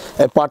হবে।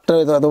 এর পাড়টা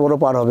এত বড়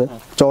পাড় হবে,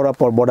 চওড়া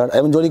বর্ডার,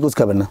 এবং জরি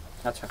কুচকাবে না,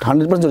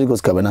 100% জরি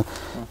কুচকাবে না,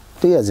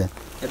 ঠিক আছে।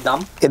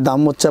 এর দাম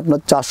হচ্ছে আপনার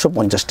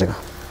 450 টাকা,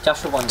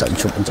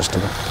 450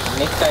 টাকা।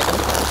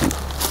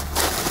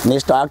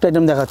 নেক্সট আরেকটা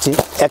আইটেম দেখাচ্ছি,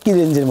 একই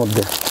রেঞ্জের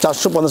মধ্যে,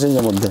 450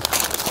 রেঞ্জের মধ্যে,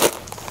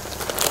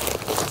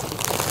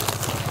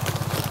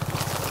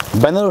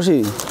 বেনারসি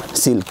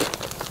সিল্ক।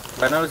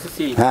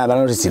 হ্যাঁ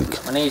বেনারসি সিল্ক,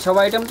 মানে এইসব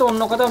আইটেম তো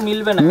অন্য কোথাও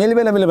মিলবে না,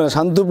 মিলবে না।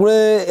 শান্তিপুরে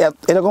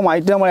এরকম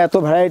আইটেম আর এত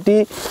ভ্যারাইটি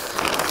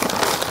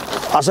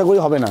আশা করি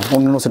হবে না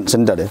অন্য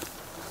সেন্টারে।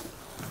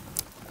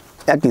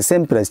 একই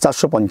সেম প্রাইস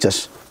 450।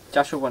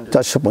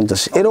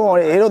 450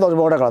 এরও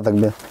 10-12টা কালার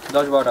থাকবে।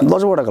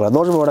 10-12টা কালার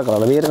 10-12টা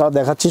কালার। এর কালার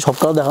দেখাচ্ছি, সব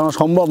কালার দেখানো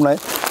সম্ভব নয়,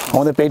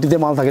 আমাদের পেটিতে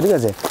মাল থাকে, ঠিক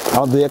আছে।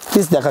 আমার 2-1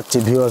 পিস দেখাচ্ছি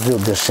ভিউয়ার্সদের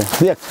উদ্দেশ্যে,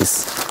 2-1 পিস,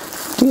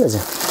 ঠিক আছে।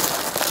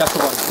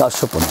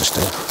 450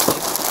 টাকা।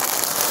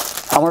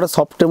 আমরা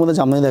সফটের মধ্যে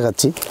জামদানি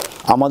দেখাচ্ছি।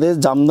 আমাদের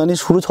জামদানি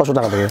শুরু 600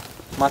 টাকা থেকে,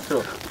 মাত্র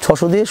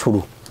 600 দিয়ে শুরু।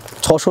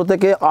 600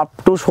 থেকে আপ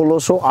টু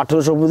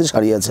 1600-1800 অবধি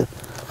শাড়ি আছে,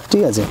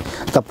 ঠিক আছে।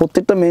 তা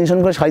প্রত্যেকটা মেনশন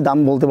করে শাড়ি দাম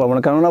বলতে পারবো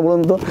না, কেননা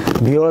বলুন তো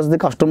ভিউয়ার্সদের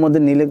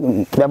কাস্টমারদের নিলে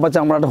ব্যাপারটা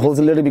আমরা একটা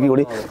হোলসেলারে বিক্রি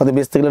করি, তাদের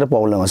বেচতে গেলে একটা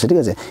প্রবলেম আছে, ঠিক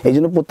আছে। এই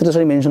জন্য প্রত্যেকটা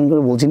শাড়ি মেনশন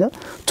করে বলছি না।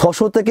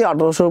 600 থেকে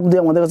 1800 অবধি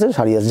আমাদের কাছে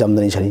শাড়ি আছে,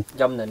 জামদানি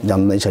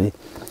শাড়ি।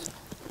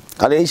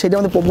 আর এই শাড়িটা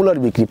আমাদের পপুলার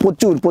বিক্রি,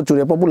 প্রচুর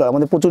পপুলার,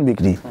 আমাদের প্রচুর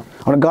বিক্রি।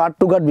 আমরা গার্ড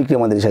টু গার্ড বিক্রি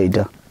আমাদের এই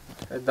শাড়িটা।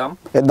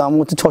 এর দাম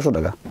হচ্ছে 600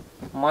 টাকা,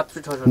 মাত্র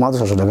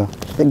 600 টাকা।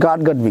 এই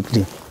গার্ড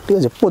বিক্রি, ঠিক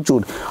আছে, প্রচুর।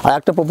 আর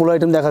একটা পপুলার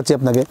আইটেম দেখাচ্ছি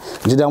আপনাকে,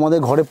 যেটা আমাদের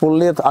ঘরে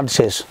পড়লে আর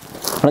শেষ,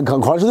 মানে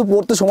ঘরে শুধু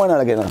পড়তে সময় না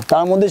লাগে না,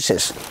 তার মধ্যে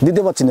শেষ,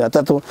 দিতে পারছি না,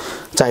 এত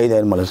চাহিদা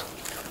এর মালের।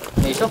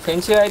 এইসব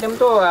ফ্যান্সি আইটেম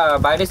তো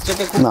বাইরের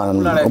স্টেটে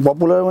খুব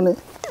পপুলার, মানে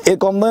এই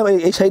কম দামে,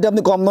 এই শাড়িটা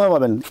আপনি কম দামে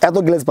পাবেন, এত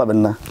গ্লেজ পাবেন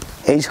না।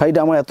 এই শাড়িটা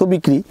আমার এত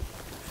বিক্রি,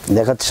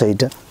 দেখাচ্ছি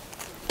শাড়িটা,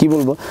 কি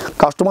বলবো,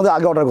 কাস্টমারদের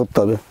আগে অর্ডার করতে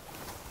হবে,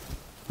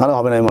 নাহলে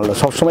হবে না। এই মালটা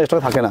সবসময় স্টক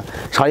থাকে না,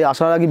 শাড়ি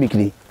আসার আগে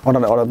বিক্রি,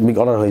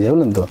 অর্ডার হয়ে যায়,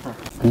 বুঝলেন তো।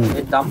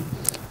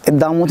 এর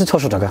দাম হচ্ছে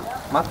 600 টাকা,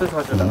 মাত্র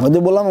 600 টাকা।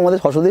 ওদের বললাম আমাদের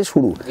 600 দিয়ে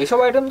শুরু। এইসব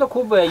আইটেম তো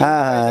খুব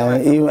হ্যাঁ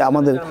এই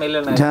আমাদের,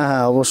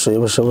 হ্যাঁ অবশ্যই,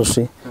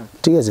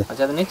 ঠিক আছে।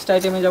 আচ্ছা, নেক্সট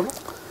আইটেমে যাব।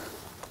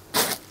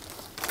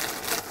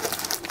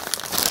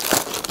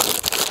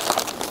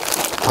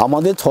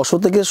 আমাদের 600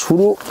 থেকে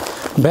শুরু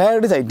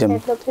ভ্যারাইটিস আইটেম,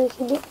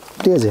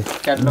 ঠিক আছে।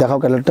 দেখাও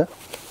ক্যাটালগটা,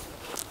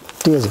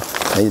 ঠিক আছে।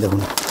 এই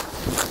দেখুন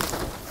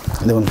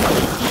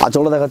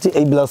আঁচলটা দেখাচ্ছি,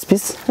 এই ব্লাউজ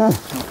পিস, হ্যাঁ।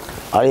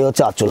 আর এই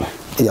হচ্ছে আঁচল,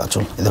 এই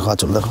আঁচল, এই দেখো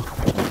আঁচল, দেখো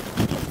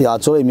এই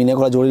আঁচল, এই মিনে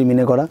করা, জড়ির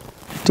মিনে করা,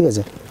 ঠিক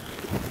আছে।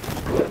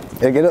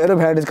 এরও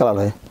ভ্যারাইটিস কালার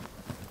হয়,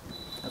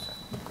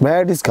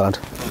 ভ্যারাইটিস কালার।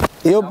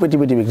 এও পেটি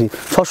বিক্রি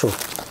 600,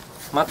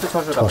 মাত্র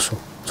 600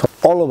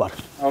 অল ওভার,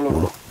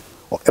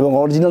 এবং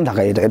অরিজিনাল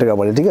ঢাকাই, এটাকে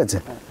বলে, ঠিক আছে।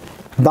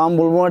 দাম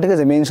বলবো না, ঠিক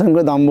আছে, মেনশন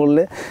করে দাম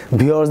বললে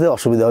ভিউয়ার্সদের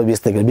অসুবিধা হবে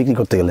বেচতে গেলে, বিক্রি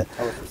করতে গেলে,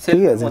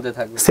 ঠিক আছে,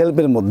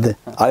 সেলফের মধ্যে।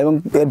 আর এবং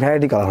এর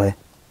ভ্যারাইটি কালার হয়,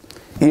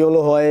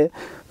 ইয়েলো হয়,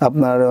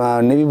 আপনার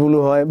নেভি ব্লু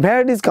হয়,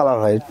 ভ্যারাইটিস কালার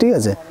হয়, ঠিক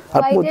আছে।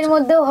 আর হোয়াইটের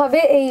মধ্যেও হবে,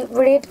 এই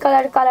রেড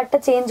কালারটা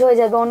চেঞ্জ হয়ে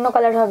যাবে, অন্য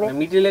কালার হবে,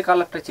 মিডলে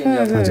কালারটা চেঞ্জ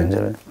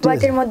হবে,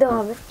 হোয়াইটের মধ্যেও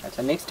হবে।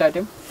 আচ্ছা, নেক্সট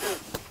আইটেম।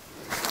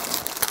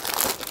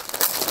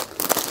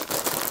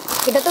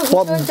 এটা তো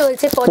ভীষণ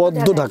চলছে,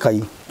 পদ্ম ঢাকাই।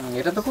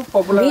 এটা তো খুব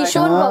পপুলার,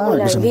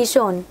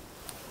 ভীষণ।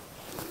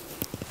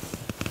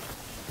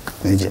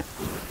 এই যে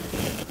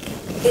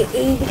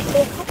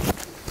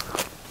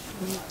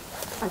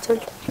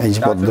এই যে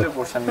পদ্ম,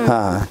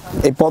 হ্যাঁ,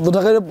 এই পদ্ম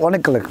ঢাকার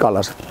অনেক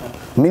কালার,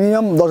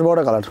 মিনিমাম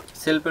 10-12টা কালার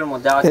সেলফের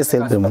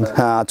মধ্যে,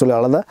 হ্যাঁ, চলে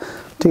আলাদা,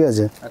 ঠিক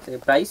আছে। আচ্ছা,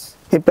 প্রাইস,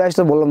 এই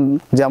প্রাইসটা বললাম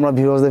যে আমরা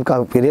ভিউয়ারদের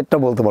রেটটা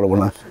বলতে পারবো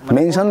না,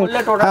 মেনশন,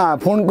 হ্যাঁ,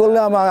 ফোন করলে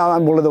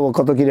আমি বলে দেবো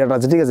কত কি রেট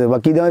আছে, ঠিক আছে, বা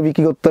কি দামে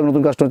বিক্রি করতে হবে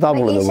নতুন কাস্টমার, তা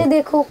বলে দেবো,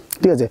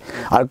 ঠিক আছে।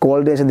 আর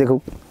কোয়ালিটি এসে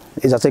দেখুক,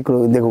 এই যাচাই করে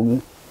দেখুক।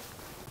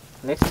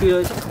 নেক্সট কি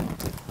রয়েছে?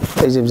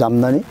 এই যে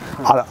জামদানি।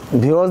 আর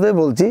ভিউয়ারদের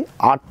বলছি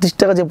 38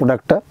 টাকা যে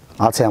প্রোডাক্টটা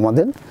আছে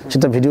আমাদের,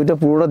 সেটা ভিডিওটা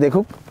পুরোটা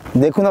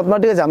দেখুন আপনার,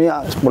 ঠিক আছে। আমি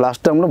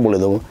লাস্টে আমরা বলে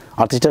দেবো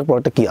 38 টাকার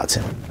প্রোডাক্টটা কী আছে,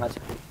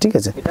 ঠিক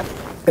আছে।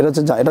 এটা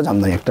হচ্ছে, এটা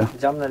জামদানি, একটা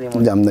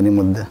জামদানির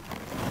মধ্যে,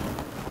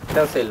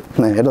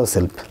 হ্যাঁ, এটাও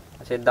সেলফ।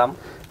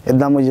 এর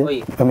দাম ওই যে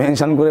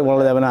মেনশন করে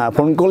বলা যাবে না,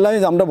 ফোন করলে আমি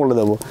দামটা বলে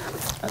দেবো,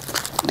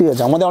 ঠিক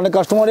আছে। আমাদের অনেক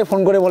কাস্টমারই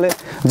ফোন করে বলে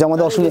যে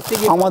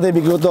আমাদের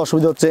বিক্রি করতে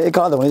অসুবিধা হচ্ছে, এই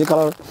কালার দেখুন, এই যে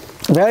কালার,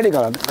 ভ্যারাইটি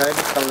কালার,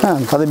 হ্যাঁ,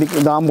 তাদের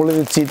দাম বলে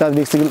দিচ্ছি, তার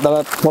বিক্রি তারা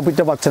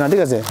প্রফিটটা পাচ্ছে না,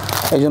 ঠিক আছে।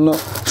 এই জন্য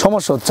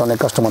সমস্যা হচ্ছে অনেক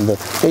কাস্টমারদের।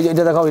 এই যে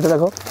এটা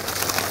দেখো,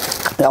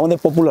 আমাদের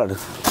পপুলার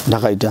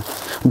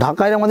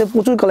ঢাকায় আমাদের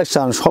প্রচুর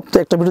কালেকশন, সব তো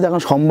একটা ভিডিও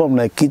দেখানো সম্ভব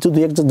নয়, কিছু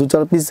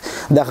 2-4 পিস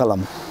দেখালাম।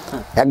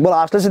 একবার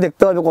আসলে সে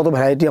দেখতে পাবে কত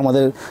ভ্যারাইটি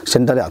আমাদের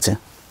সেন্টারে আছে,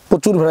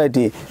 প্রচুর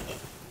ভ্যারাইটি,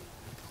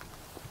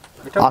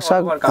 আশা,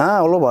 হ্যাঁ,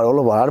 অল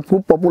ওভার, আর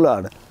খুব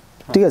পপুলার,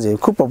 ঠিক আছে,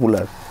 খুব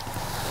পপুলার।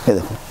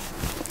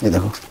 এই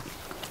দেখো,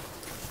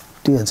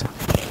 ঠিক আছে।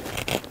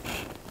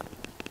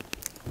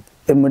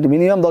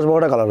 মিনিমাম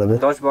 10-12টা কালার হবে,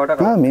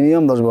 হ্যাঁ,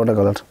 মিনিমাম 10-12টা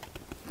কালার,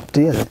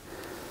 ঠিক আছে।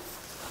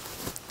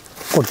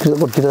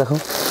 কটকিটা দেখো,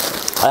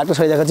 আর একটা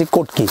শাড়ি দেখাচ্ছি,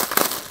 কটকি,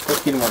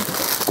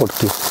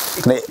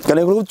 মানে কেন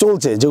এগুলো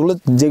চলছে, যেগুলো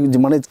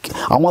মানে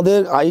আমাদের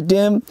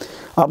আইটেম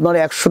আপনার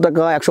 100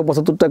 টাকা,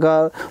 175 টাকা,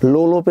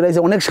 লো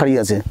প্রাইসে অনেক শাড়ি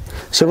আছে,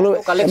 সেগুলো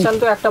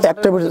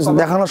একটা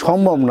দেখানো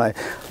সম্ভব নয়,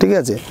 ঠিক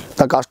আছে।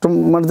 তা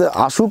কাস্টমারদের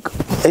আসুক,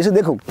 এসে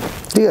দেখুক,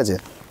 ঠিক আছে।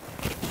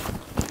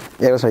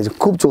 একটা শাড়ি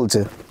খুব চলছে,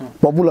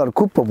 পপুলার,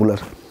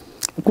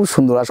 খুব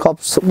সুন্দর, আর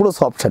পুরো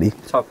সফট শাড়ি,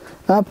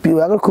 হ্যাঁ,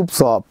 একবার খুব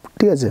সফট,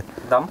 ঠিক আছে।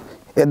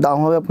 এর দাম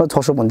হবে আপনার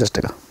 650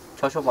 টাকা,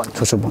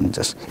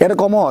 650। এটা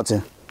কমও আছে,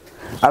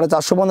 আর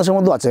 450-এর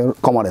মধ্যে আছে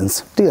কমা রেঞ্জ,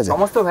 ঠিক আছে।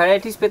 সমস্ত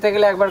ভ্যারাইটিস পেতে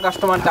গেলে একবার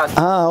কাস্টমারটা আসবে,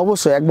 হ্যাঁ,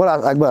 অবশ্যই একবার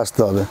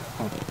আসতে হবে,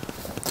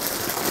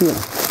 ঠিক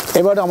আছে।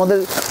 এবার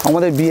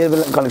আমাদের বিয়ের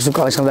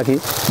কালেকশন রাখি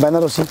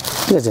বেনারসি,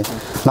 ঠিক আছে,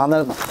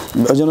 নানার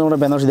ওই জন্য আমরা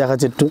বেনারসি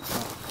দেখাচ্ছি একটু,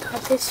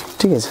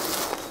 ঠিক আছে।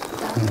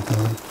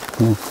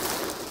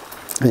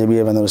 এই যে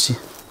বিয়ের বেনারসি,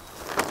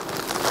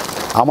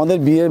 আমাদের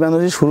বিয়ের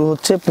বেনারসি শুরু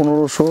হচ্ছে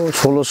 1500,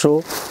 1600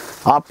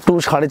 আপ টু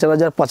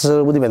 4500, 5000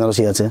 অবধি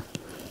বেনারসি আছে,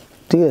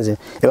 ঠিক আছে।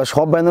 এবার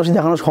সব বেনারসি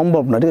দেখানো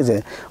সম্ভব না, ঠিক আছে,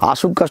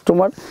 আসুক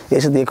কাস্টমার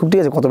এসে দেখুক, ঠিক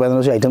আছে, কত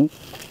বেনারসি আইটেম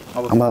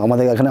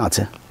আমাদের এখানে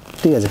আছে,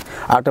 ঠিক আছে।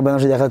 আর একটা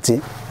বেনারসি দেখাচ্ছি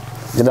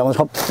যেটা আমাদের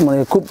সব মানে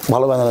খুব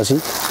ভালো বেনারসি,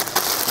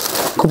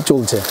 খুব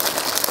চলছে,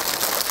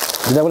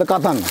 যেটা বলে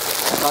কাতান,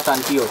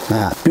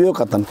 হ্যাঁ পিওর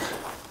কাতান,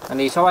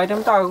 মানে এইসব আইটেম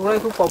তো আগে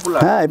খুব পপুলার।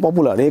 হ্যাঁ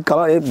পপুলার, এই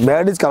কালার, এই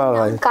ভ্যারাইটিস কালার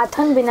হয়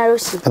কাতান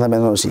বেনারসি, কাতান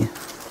বেনারসি,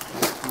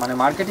 মানে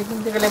মার্কেটে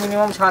কিনতে গেলে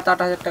মিনিমাম 7-8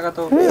 হাজার টাকা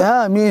তো।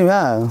 হ্যাঁ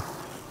হ্যাঁ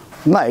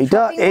না,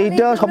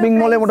 এইটা শপিং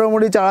মলে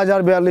মোটামুটি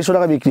 4000-4200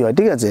 টাকা বিক্রি হয়,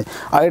 ঠিক আছে।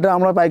 আর এটা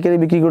আমরা পাইকারি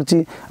বিক্রি করছি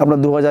আপনার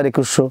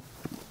 2000-2100,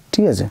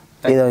 ঠিক আছে,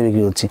 এই দামে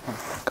বিক্রি করছি,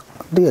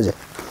 ঠিক আছে।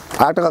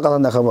 আর একটা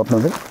কাতান দেখাবো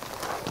আপনাদের,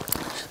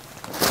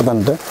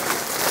 কাতানটা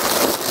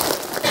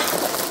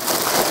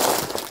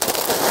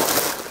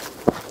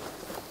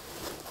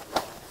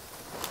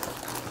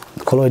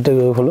খোলো, এটা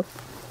খোলো।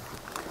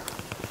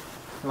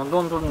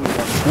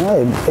 হ্যাঁ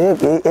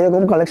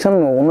এরকম কালেকশন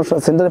অন্য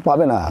সেন্টারে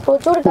পাবে না,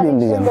 প্রচুর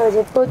কালেকশন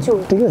রয়েছে, প্রচুর,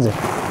 ঠিক আছে।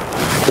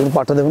 এই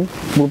পাটটা দেখুন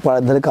পুরো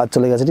পাড়ের ধারে কাজ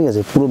চলে গেছে, ঠিক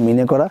আছে, পুরো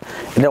মিনে করা,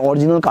 এটা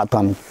অরিজিনাল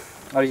কাতান,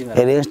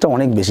 এই রেঞ্জটা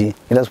অনেক বেশি,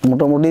 এটা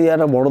মোটামুটি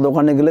একটা বড়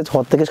দোকানে গেলে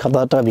 6 থেকে 7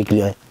 হাজার টাকা বিক্রি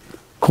হয়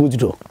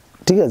খুচরো,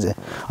 ঠিক আছে।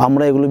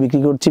 আমরা এগুলো বিক্রি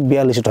করছি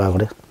 4200 টাকা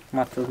করে,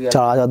 মাত্র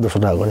 4200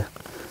 টাকা করে,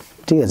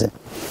 ঠিক আছে,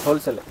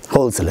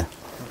 হোলসেলে।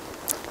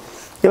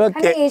 এবার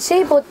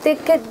এসেই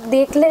প্রত্যেককে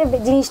দেখলে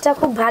জিনিসটা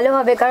খুব ভালো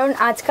হবে, কারণ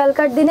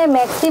আজকালকার দিনে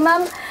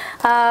ম্যাক্সিমাম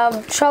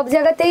সব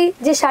জায়গাতেই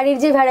যে শাড়ির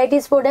যে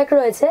ভ্যারাইটিস প্রোডাক্ট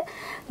রয়েছে,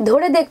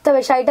 ধরে দেখতে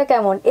হবে শাড়িটা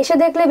কেমন, এসে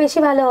দেখলে বেশি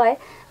ভালো হয়।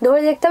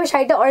 ধরে দেখতে হবে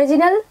শাড়িটা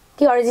অরিজিনাল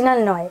কি অরিজিনাল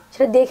নয়,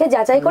 সেটা দেখে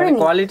যাচাই করে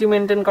নিই, কোয়ালিটি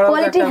মেইনটেইন করা,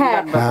 কোয়ালিটি, হ্যাঁ।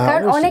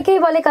 কারণ অনেকেই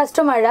বলে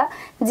কাস্টমাররা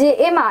যে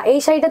এমা এই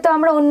শাড়িটা তো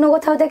আমরা অন্য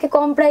কোথাও থেকে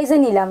কম প্রাইসে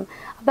নিলাম,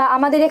 বা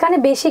আমাদের এখানে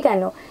বেশি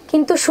কেন,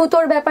 কিন্তু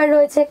সুতোর ব্যাপার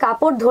রয়েছে,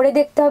 কাপড় ধরে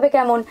দেখতে হবে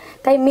কেমন,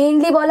 তাই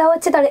মেইনলি বলা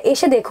হচ্ছে তারা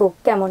এসে দেখুক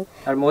কেমন।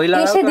 আর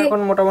মহিলারাও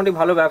এখন মোটামুটি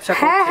ভালো ব্যবসা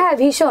করছে, হ্যাঁ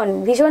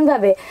ভীষণ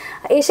ভাবে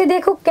এসে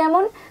দেখুক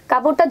কেমন,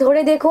 কাপড়টা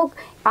ধরে দেখুক,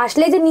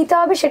 আসলে যে নিতে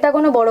হবে সেটা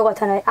কোনো বড়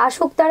কথা নয়,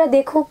 আসুক তারা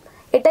দেখুক,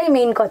 এটাই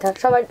মেইন কথা।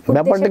 সবার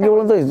ব্যাপারটা কি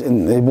বলতো,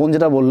 এই বোন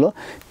যেটা বললো,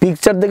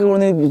 পিকচার দেখে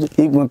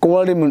কোনো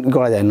কোয়ালিটি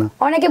করা যায় না।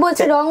 অনেকে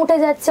বলছে রং উঠে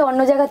যাচ্ছে, অন্য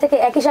জায়গা থেকে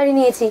একই শাড়ি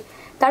নিয়েছি,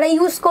 তারা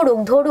ইউজ করুক,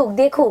 ধরুক,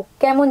 দেখুক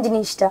কেমন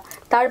জিনিসটা,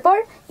 তারপর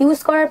ইউজ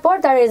করার পর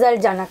তার রেজাল্ট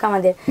জানাক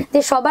আমাদের,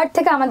 যে সবার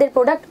থেকে আমাদের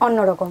প্রোডাক্ট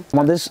অন্যরকম।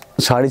 আমাদের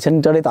শাড়ি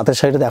সেন্টারে তাঁতের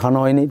শাড়িটা দেখানো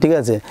হয়নি, ঠিক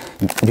আছে,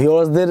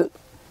 ভিউয়ার্সদের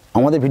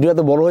আমাদের ভিডিও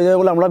এত বড় হয়ে যাবে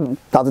বলে আমরা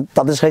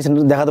তাঁতের শাড়ি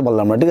সেন্টার দেখাতে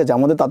পারলাম না, ঠিক আছে।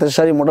 আমাদের তাঁতের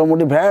শাড়ি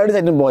মোটামুটি ভ্যারাইটিস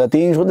আইটেম পাওয়া যায়,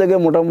 300 থেকে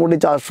মোটামুটি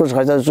 400,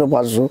 450,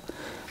 500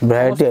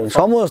 ভ্যারাইটি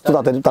সমস্ত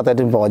তাঁতের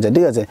আইটেম পাওয়া যায়,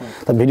 ঠিক আছে।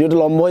 তা ভিডিওটা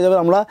লম্বা হয়ে যাবে,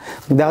 আমরা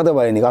দেখাতে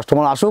পারিনি,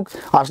 কাস্টমার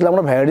আসলে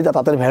আমরা ভ্যারাইটি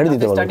তাঁতের ভ্যারাইটি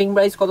দিতে পারবো। স্টার্টিং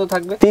প্রাইস কত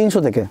থাকবে? 300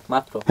 থেকে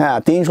মাত্র, হ্যাঁ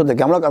 300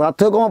 থেকে, আমরা তার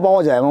থেকেও কম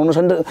পাওয়া যায়,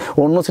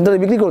 অন্য সেন্টারে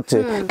বিক্রি করছে,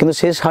 কিন্তু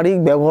সেই শাড়ি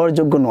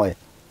ব্যবহারযোগ্য নয়।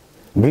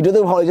 ভিডিওতে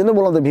ভালো, জন্য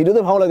বললাম তো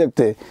ভিডিওতে ভালো লাগে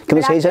দেখতে,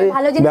 কিন্তু সেই শাড়ি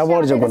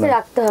ব্যবহারযোগ্য নয়।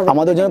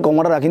 আমাদের জন্য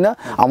কমাটা রাখি না,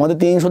 আমাদের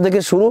 300 থেকে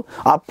শুরু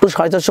আপ টু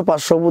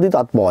 450-500 অবধি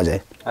তাঁত পাওয়া যায়,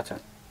 আচ্ছা,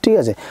 ঠিক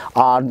আছে।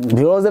 আর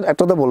ভিউয়ারদের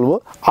একটা কথা বলবো,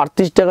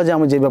 38 টাকা যে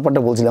আমি যে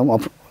ব্যাপারটা বলছিলাম,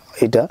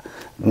 এটা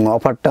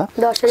অফারটা,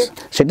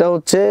 সেটা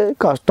হচ্ছে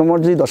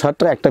কাস্টমার যদি 10,000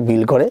 টাকা একটা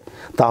বিল করে,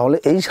 তাহলে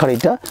এই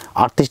শাড়িটা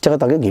 38 টাকা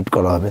তাকে গিফট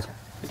করা হবে।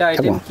 এটা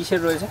আইটেম কিসের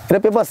রয়েছে? এটা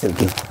পেপার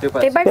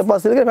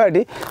সিল্কের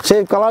ভ্যারাইটি, সে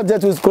কালার যা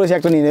চুজ করেছে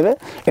একটা নিয়ে নেবে,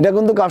 এটা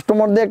কিন্তু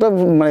কাস্টমারদের একটা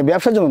মানে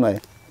ব্যবসার জন্য নয়,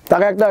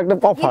 তাকে একটা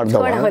অফার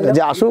দেওয়া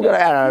যে আসুক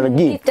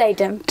গিফট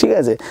আইটেম, ঠিক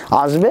আছে।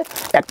 আসবে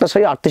একটা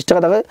শাড়ি 38 টাকা,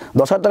 তাকে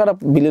 10,000 টাকাটা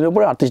বিলের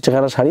উপরে 38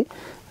 টাকার শাড়ি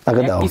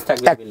তাকে দাও,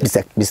 এক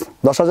পিস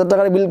 10,000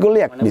 টাকার বিল করলে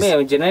এক পিস,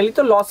 জেনারেলি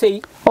তো লসেই,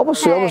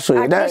 অবশ্যই।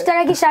 এটা 38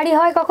 টাকা কি শাড়ি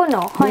হয়? কখনো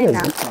হয়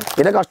না,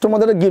 এটা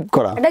কাস্টমারদের গিফট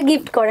করা, এটা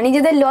গিফট করা,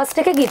 নিজেদের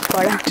লসটাকে গিফট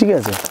করা, ঠিক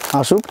আছে।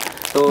 আসুক।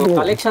 তো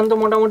কালেকশন তো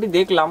মোটামুটি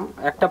দেখলাম,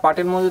 একটা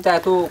পার্টের মধ্যে তো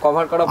এত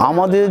কভার করা,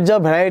 আমাদের যা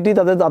ভ্যারাইটি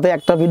তাতে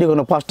একটা ভিডিও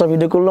করলো, 5টা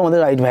ভিডিও করলে আমাদের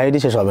ভ্যারাইটি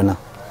শেষ হবে না,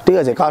 ঠিক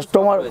আছে।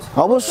 কাস্টমার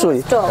অবশ্যই,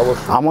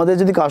 আমাদের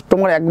যদি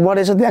কাস্টমার একবার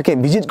এসে দেখে,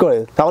 ভিজিট করে,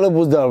 তাহলে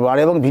বুঝতে পারবো। আর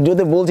এবং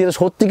ভিডিওতে বলছি এটা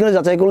সত্যি কিনা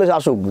যাচাই করলে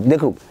আসুক,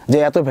 দেখুক যে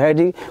এত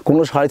ভ্যারাইটি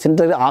কোনো শাড়ি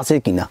সেন্টারে আছে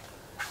কিনা,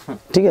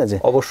 ঠিক আছে,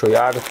 অবশ্যই।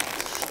 আর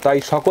তাই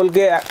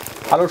সকলকে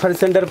আলো শাড়ি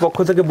সেন্টারের পক্ষ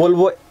থেকে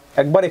বলবো,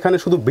 একবার এখানে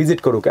শুধু ভিজিট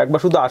করুক, একবার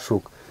শুধু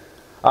আসুক।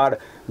 আর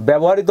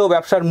ব্যবহৃত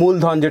ব্যবসার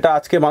মূলধন যেটা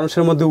আজকে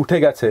মানুষের মধ্যে উঠে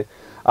গেছে,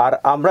 আর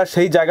আমরা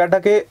সেই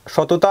জায়গাটাকে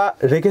সততা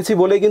রেখেছি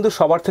বলেই কিন্তু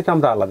সবার থেকে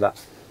আমরা আলাদা।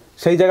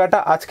 সেই জায়গাটা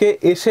আজকে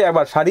এসে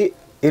আবার শাড়ি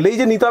এলেই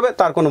যে নিতে হবে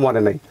তার কোনো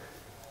মানে নেই,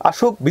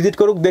 আসুক, ভিজিট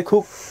করুক,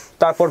 দেখুক,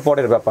 তারপর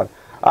পরের ব্যাপার।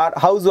 আর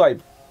হাউস ওয়াইফ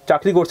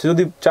চাকরি করছে,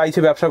 যদি চাইছে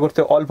ব্যবসা করতে,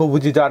 অল্প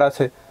পুঁজি যার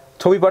আছে,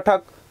 ছবি পাঠাক,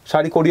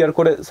 শাড়ি কোরিয়ার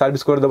করে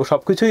সার্ভিস করে দেবো,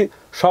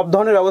 সব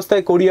ধরনের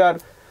ব্যবস্থায়, কোরিয়ার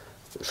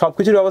সব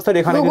কিছুর ব্যবস্থা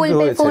এখানে কিন্তু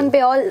রয়েছে,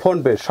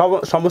 ফোনপে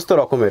সমস্ত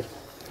রকমের।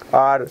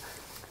 আর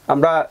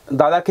আমরা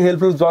দাদাকে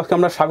হেল্পফুল ব্লগকে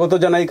আমরা স্বাগত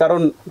জানাই,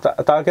 কারণ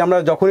তাকে আমরা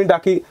যখনই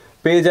ডাকি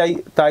পেয়ে যাই,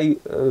 তাই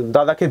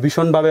দাদাকে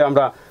ভীষণভাবে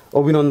আমরা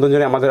অভিনন্দন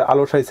জানাই আমাদের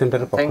আলো শাড়ি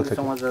সেন্টারের পক্ষ থ্যাংক ইউ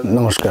থেকে। So much.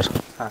 নমস্কার।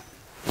 হ্যাঁ।